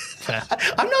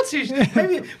 I'm not too sure.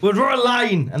 Maybe we'll draw a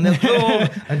line and they'll go.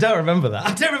 I don't remember that.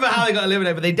 I don't remember how they got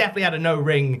eliminated, but they definitely had a no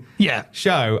ring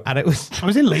show, and it was. I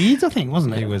was in Leeds, I think,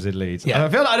 wasn't it? It was in Leeds. Yeah.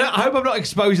 I hope I'm not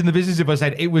exposing the business if I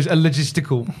said it was a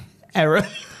logistical error.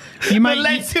 You that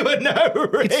led to a no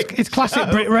ring. It's classic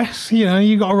Brit rest. You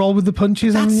got to roll with the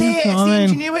punches. That's it. It's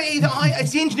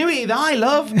the ingenuity that I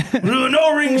love.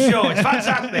 No ring show. It's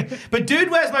fantastic. But Dude,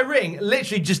 Where's My Ring?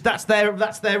 Literally, just that's their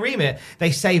remit.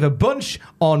 They save a bunch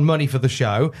on money for the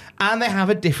show, and they have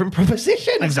a different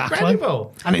proposition. Exactly. It's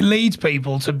incredible. And it leads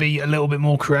people to be a little bit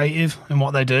more creative in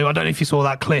what they do. I don't know if you saw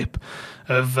that clip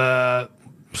of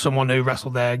someone who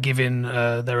wrestled there giving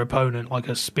their opponent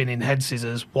a spinning head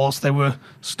scissors whilst they were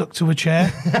stuck to a chair.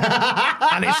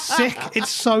 And it's sick. It's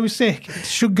so sick. It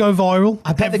should go viral.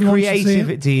 I bet the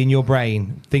creativity in your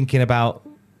brain thinking about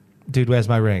Dude, Where's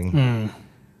My Ring?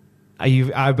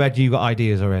 I bet you got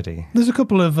ideas already. There's a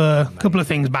couple of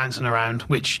things bouncing around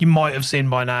which you might have seen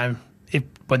by now.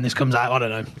 When this comes out, I don't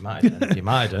know. You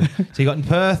might have done. So you got in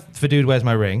Perth for Dude, Where's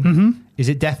My Ring? Mm-hmm. Is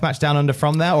it Deathmatch Down Under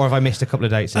from there, or have I missed a couple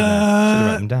of dates in there? Should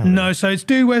have written them down. No, so it's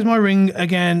Dude, Where's My Ring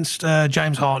against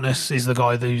James Hartness is the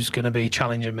guy who's going to be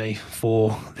challenging me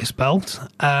for this belt.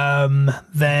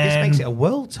 This makes it a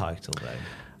world title, though.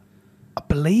 I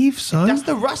believe so.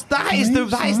 That is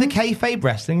the kayfabe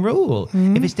wrestling rule.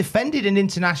 If it's defended in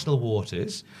international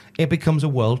waters, it becomes a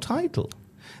world title.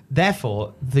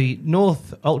 Therefore, the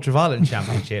North Ultraviolent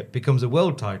Championship becomes a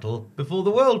world title before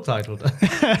the world title does.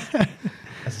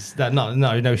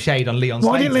 No shade on Leon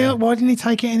Slater. Why didn't he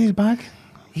take it in his bag?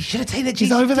 He should have taken the GC.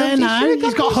 He's over there now.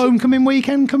 He's got homecoming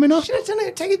weekend coming up. He should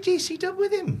have taken a GC dub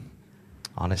with him.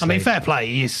 Honestly. I mean, fair play.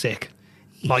 He is sick.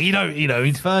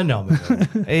 He's phenomenal.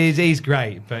 he's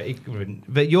great, but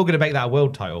you're going to make that a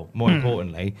world title, more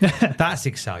importantly. That's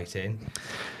exciting.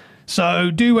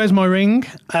 So, Where's My Ring?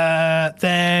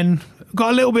 Then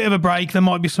got a little bit of a break. There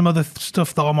might be some other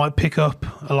stuff that I might pick up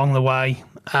along the way.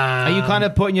 Are you kind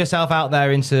of putting yourself out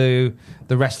there into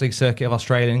the wrestling circuit of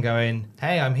Australia and going,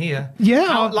 hey, I'm here?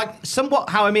 Yeah. Somewhat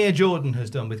how Amir Jordan has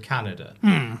done with Canada.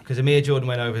 Because Amir Jordan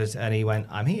went over and he went,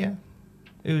 I'm here.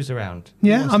 Who's around?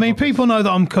 Yeah, I mean, people know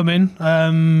that I'm coming.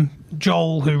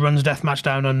 Joel, who runs Deathmatch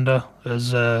Down Under,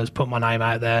 has put my name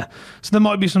out there. So there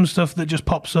might be some stuff that just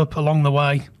pops up along the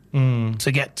way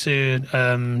to get to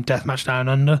Deathmatch Down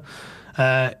Under.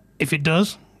 If it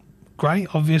does,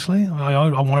 great, obviously. I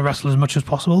want to wrestle as much as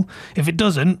possible. If it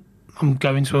doesn't, I'm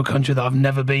going to a country that I've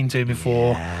never been to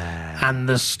before. Yeah. And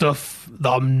there's stuff that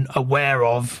I'm aware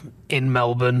of in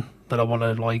Melbourne that I want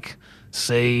to like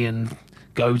see and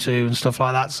go to and stuff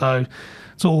like that. So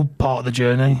it's all part of the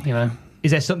journey, you know. Is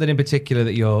there something in particular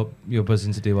that you're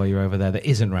buzzing to do while you're over there that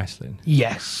isn't wrestling?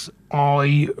 Yes.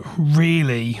 I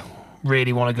really,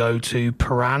 really want to go to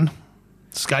Paran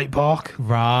skate park.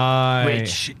 Right.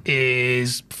 Which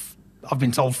is, I've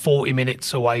been told, 40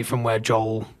 minutes away from where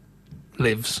Joel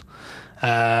lives.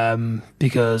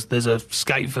 Because there's a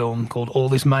skate film called All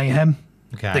This Mayhem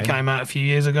that came out a few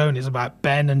years ago, and it's about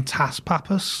Ben and Tass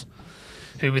Pappas,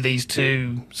 who were these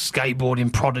two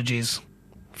skateboarding prodigies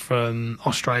from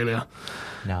Australia.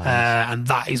 Nice. And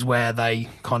that is where they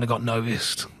kind of got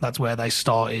noticed. That's where they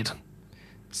started.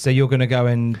 So you're going to go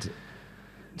and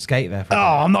skate there?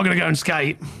 I'm not going to go and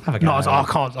skate. Have a go. No,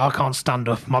 I can't stand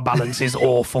up. My balance is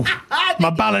awful. My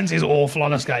balance is awful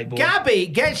on a skateboard. Gabby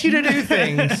gets you to do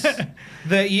things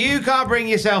that you can't bring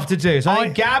yourself to do. So I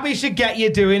think Gabby should get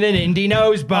you doing an indie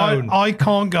nose bone. I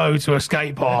can't go to a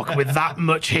skate park with that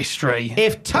much history.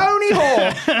 If Tony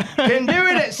Hawk can do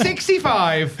it at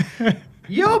 65,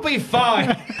 you'll be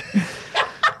fine.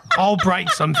 I'll break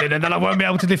something and then I won't be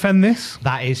able to defend this.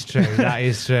 That is true. That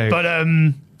is true.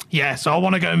 But yeah, so I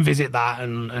want to go and visit that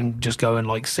and just go and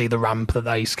like see the ramp that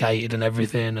they skated and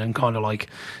everything and kind of like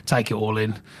take it all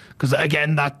in. Because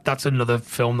again, that's another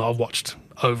film that I've watched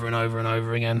over and over and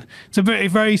over again. It's a very,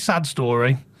 very sad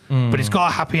story, but it's got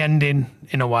a happy ending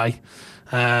in a way.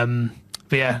 But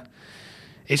yeah,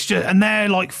 it's just, and their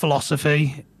like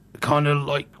philosophy kind of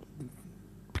like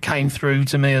came through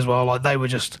to me as well. Like they were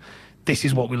just, this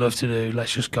is what we love to do.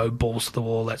 Let's just go balls to the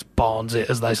wall. Let's Barnes it,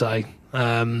 as they say.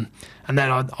 And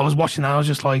then I was watching that. I was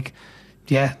just like,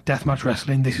 yeah, deathmatch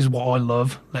wrestling. This is what I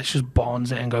love. Let's just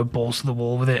Barnes it and go balls to the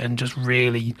wall with it and just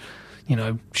really, you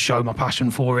know, show my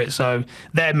passion for it. So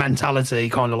their mentality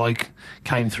kind of like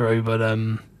came through. But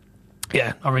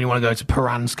yeah, I really want to go to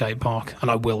Paran skate park, and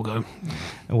I will go.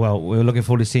 Well, we're looking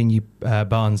forward to seeing you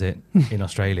Barnes it in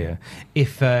Australia.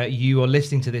 If you are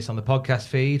listening to this on the podcast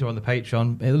feed or on the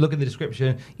Patreon, look in the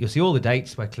description. You'll see all the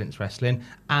dates where Clint's wrestling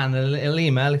and a little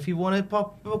email if you want to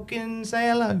pop book and say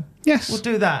hello. Yes. We'll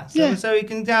do that. So you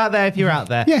can get out there if you're out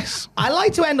there. Yes. I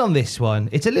like to end on this one.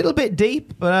 It's a little bit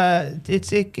deep, but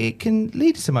it can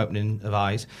lead to some opening of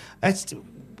eyes.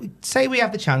 Say we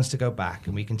have the chance to go back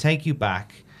and we can take you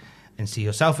back and see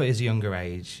yourself at his younger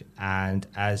age, and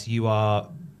as you are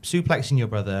suplexing your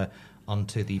brother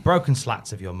onto the broken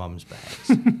slats of your mum's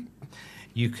bed,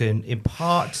 you can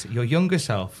impart your younger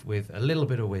self with a little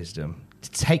bit of wisdom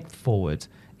to take forward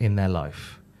in their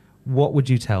life. What would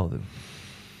you tell them?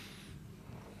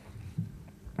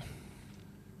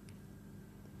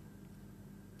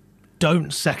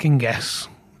 Don't second guess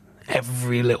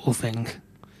every little thing.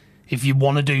 If you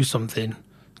want to do something,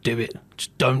 do it.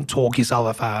 Just don't talk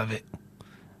yourself out of it.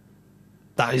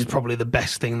 That is probably the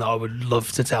best thing that I would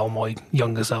love to tell my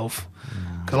younger self.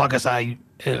 Because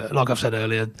like I've said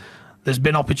earlier, there's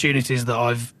been opportunities that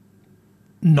I've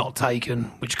not taken,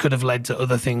 which could have led to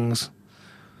other things.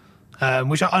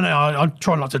 Which I know I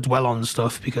try not to dwell on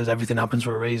stuff because everything happens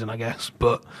for a reason, I guess.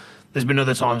 But there's been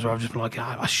other times where I've just been like,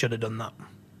 I should have done that.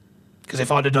 Because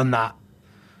if I'd have done that,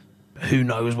 who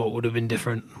knows what would have been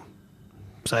different.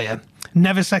 So yeah,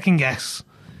 never second guess.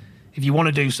 If you want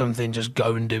to do something, just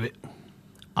go and do it.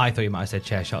 I thought you might have said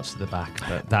chair shots to the back,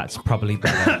 but that's probably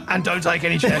better. And don't take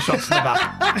any chair shots to the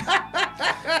back.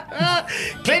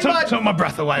 Took my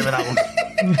breath away with that one.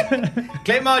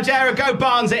 Clint Margera, go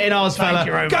Barnes it in Oz, fella. Thank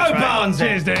you very go much, Barnes it.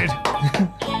 Cheers, dude.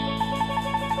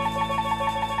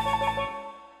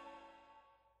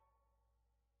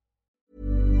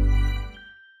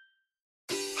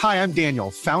 Hi, I'm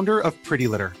Daniel, founder of Pretty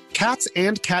Litter. Cats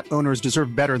and cat owners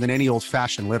deserve better than any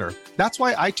old-fashioned litter. That's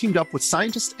why I teamed up with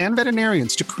scientists and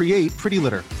veterinarians to create Pretty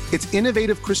Litter. Its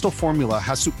innovative crystal formula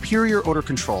has superior odor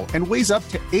control and weighs up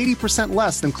to 80%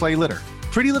 less than clay litter.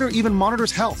 Pretty Litter even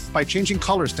monitors health by changing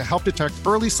colors to help detect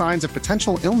early signs of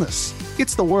potential illness.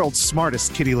 It's the world's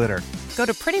smartest kitty litter. Go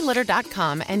to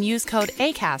prettylitter.com and use code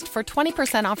ACAST for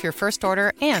 20% off your first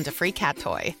order and a free cat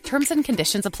toy. Terms and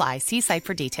conditions apply. See site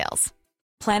for details.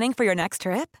 Planning for your next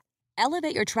trip?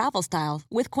 Elevate your travel style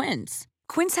with Quince.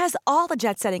 Quince has all the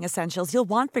jet-setting essentials you'll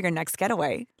want for your next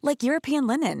getaway, like European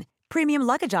linen, premium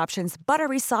luggage options,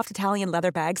 buttery soft Italian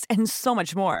leather bags, and so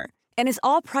much more. And is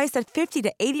all priced at 50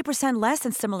 to 80% less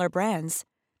than similar brands.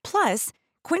 Plus,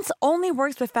 Quince only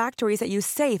works with factories that use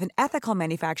safe and ethical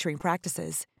manufacturing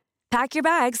practices. Pack your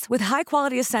bags with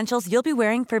high-quality essentials you'll be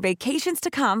wearing for vacations to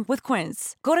come with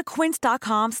Quince. Go to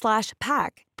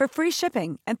quince.com/pack for free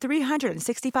shipping and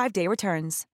 365-day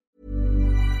returns.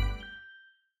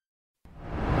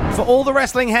 For all the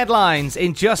wrestling headlines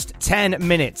in just 10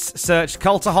 minutes, search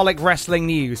Cultaholic Wrestling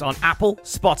News on Apple,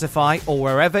 Spotify, or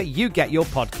wherever you get your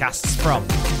podcasts from.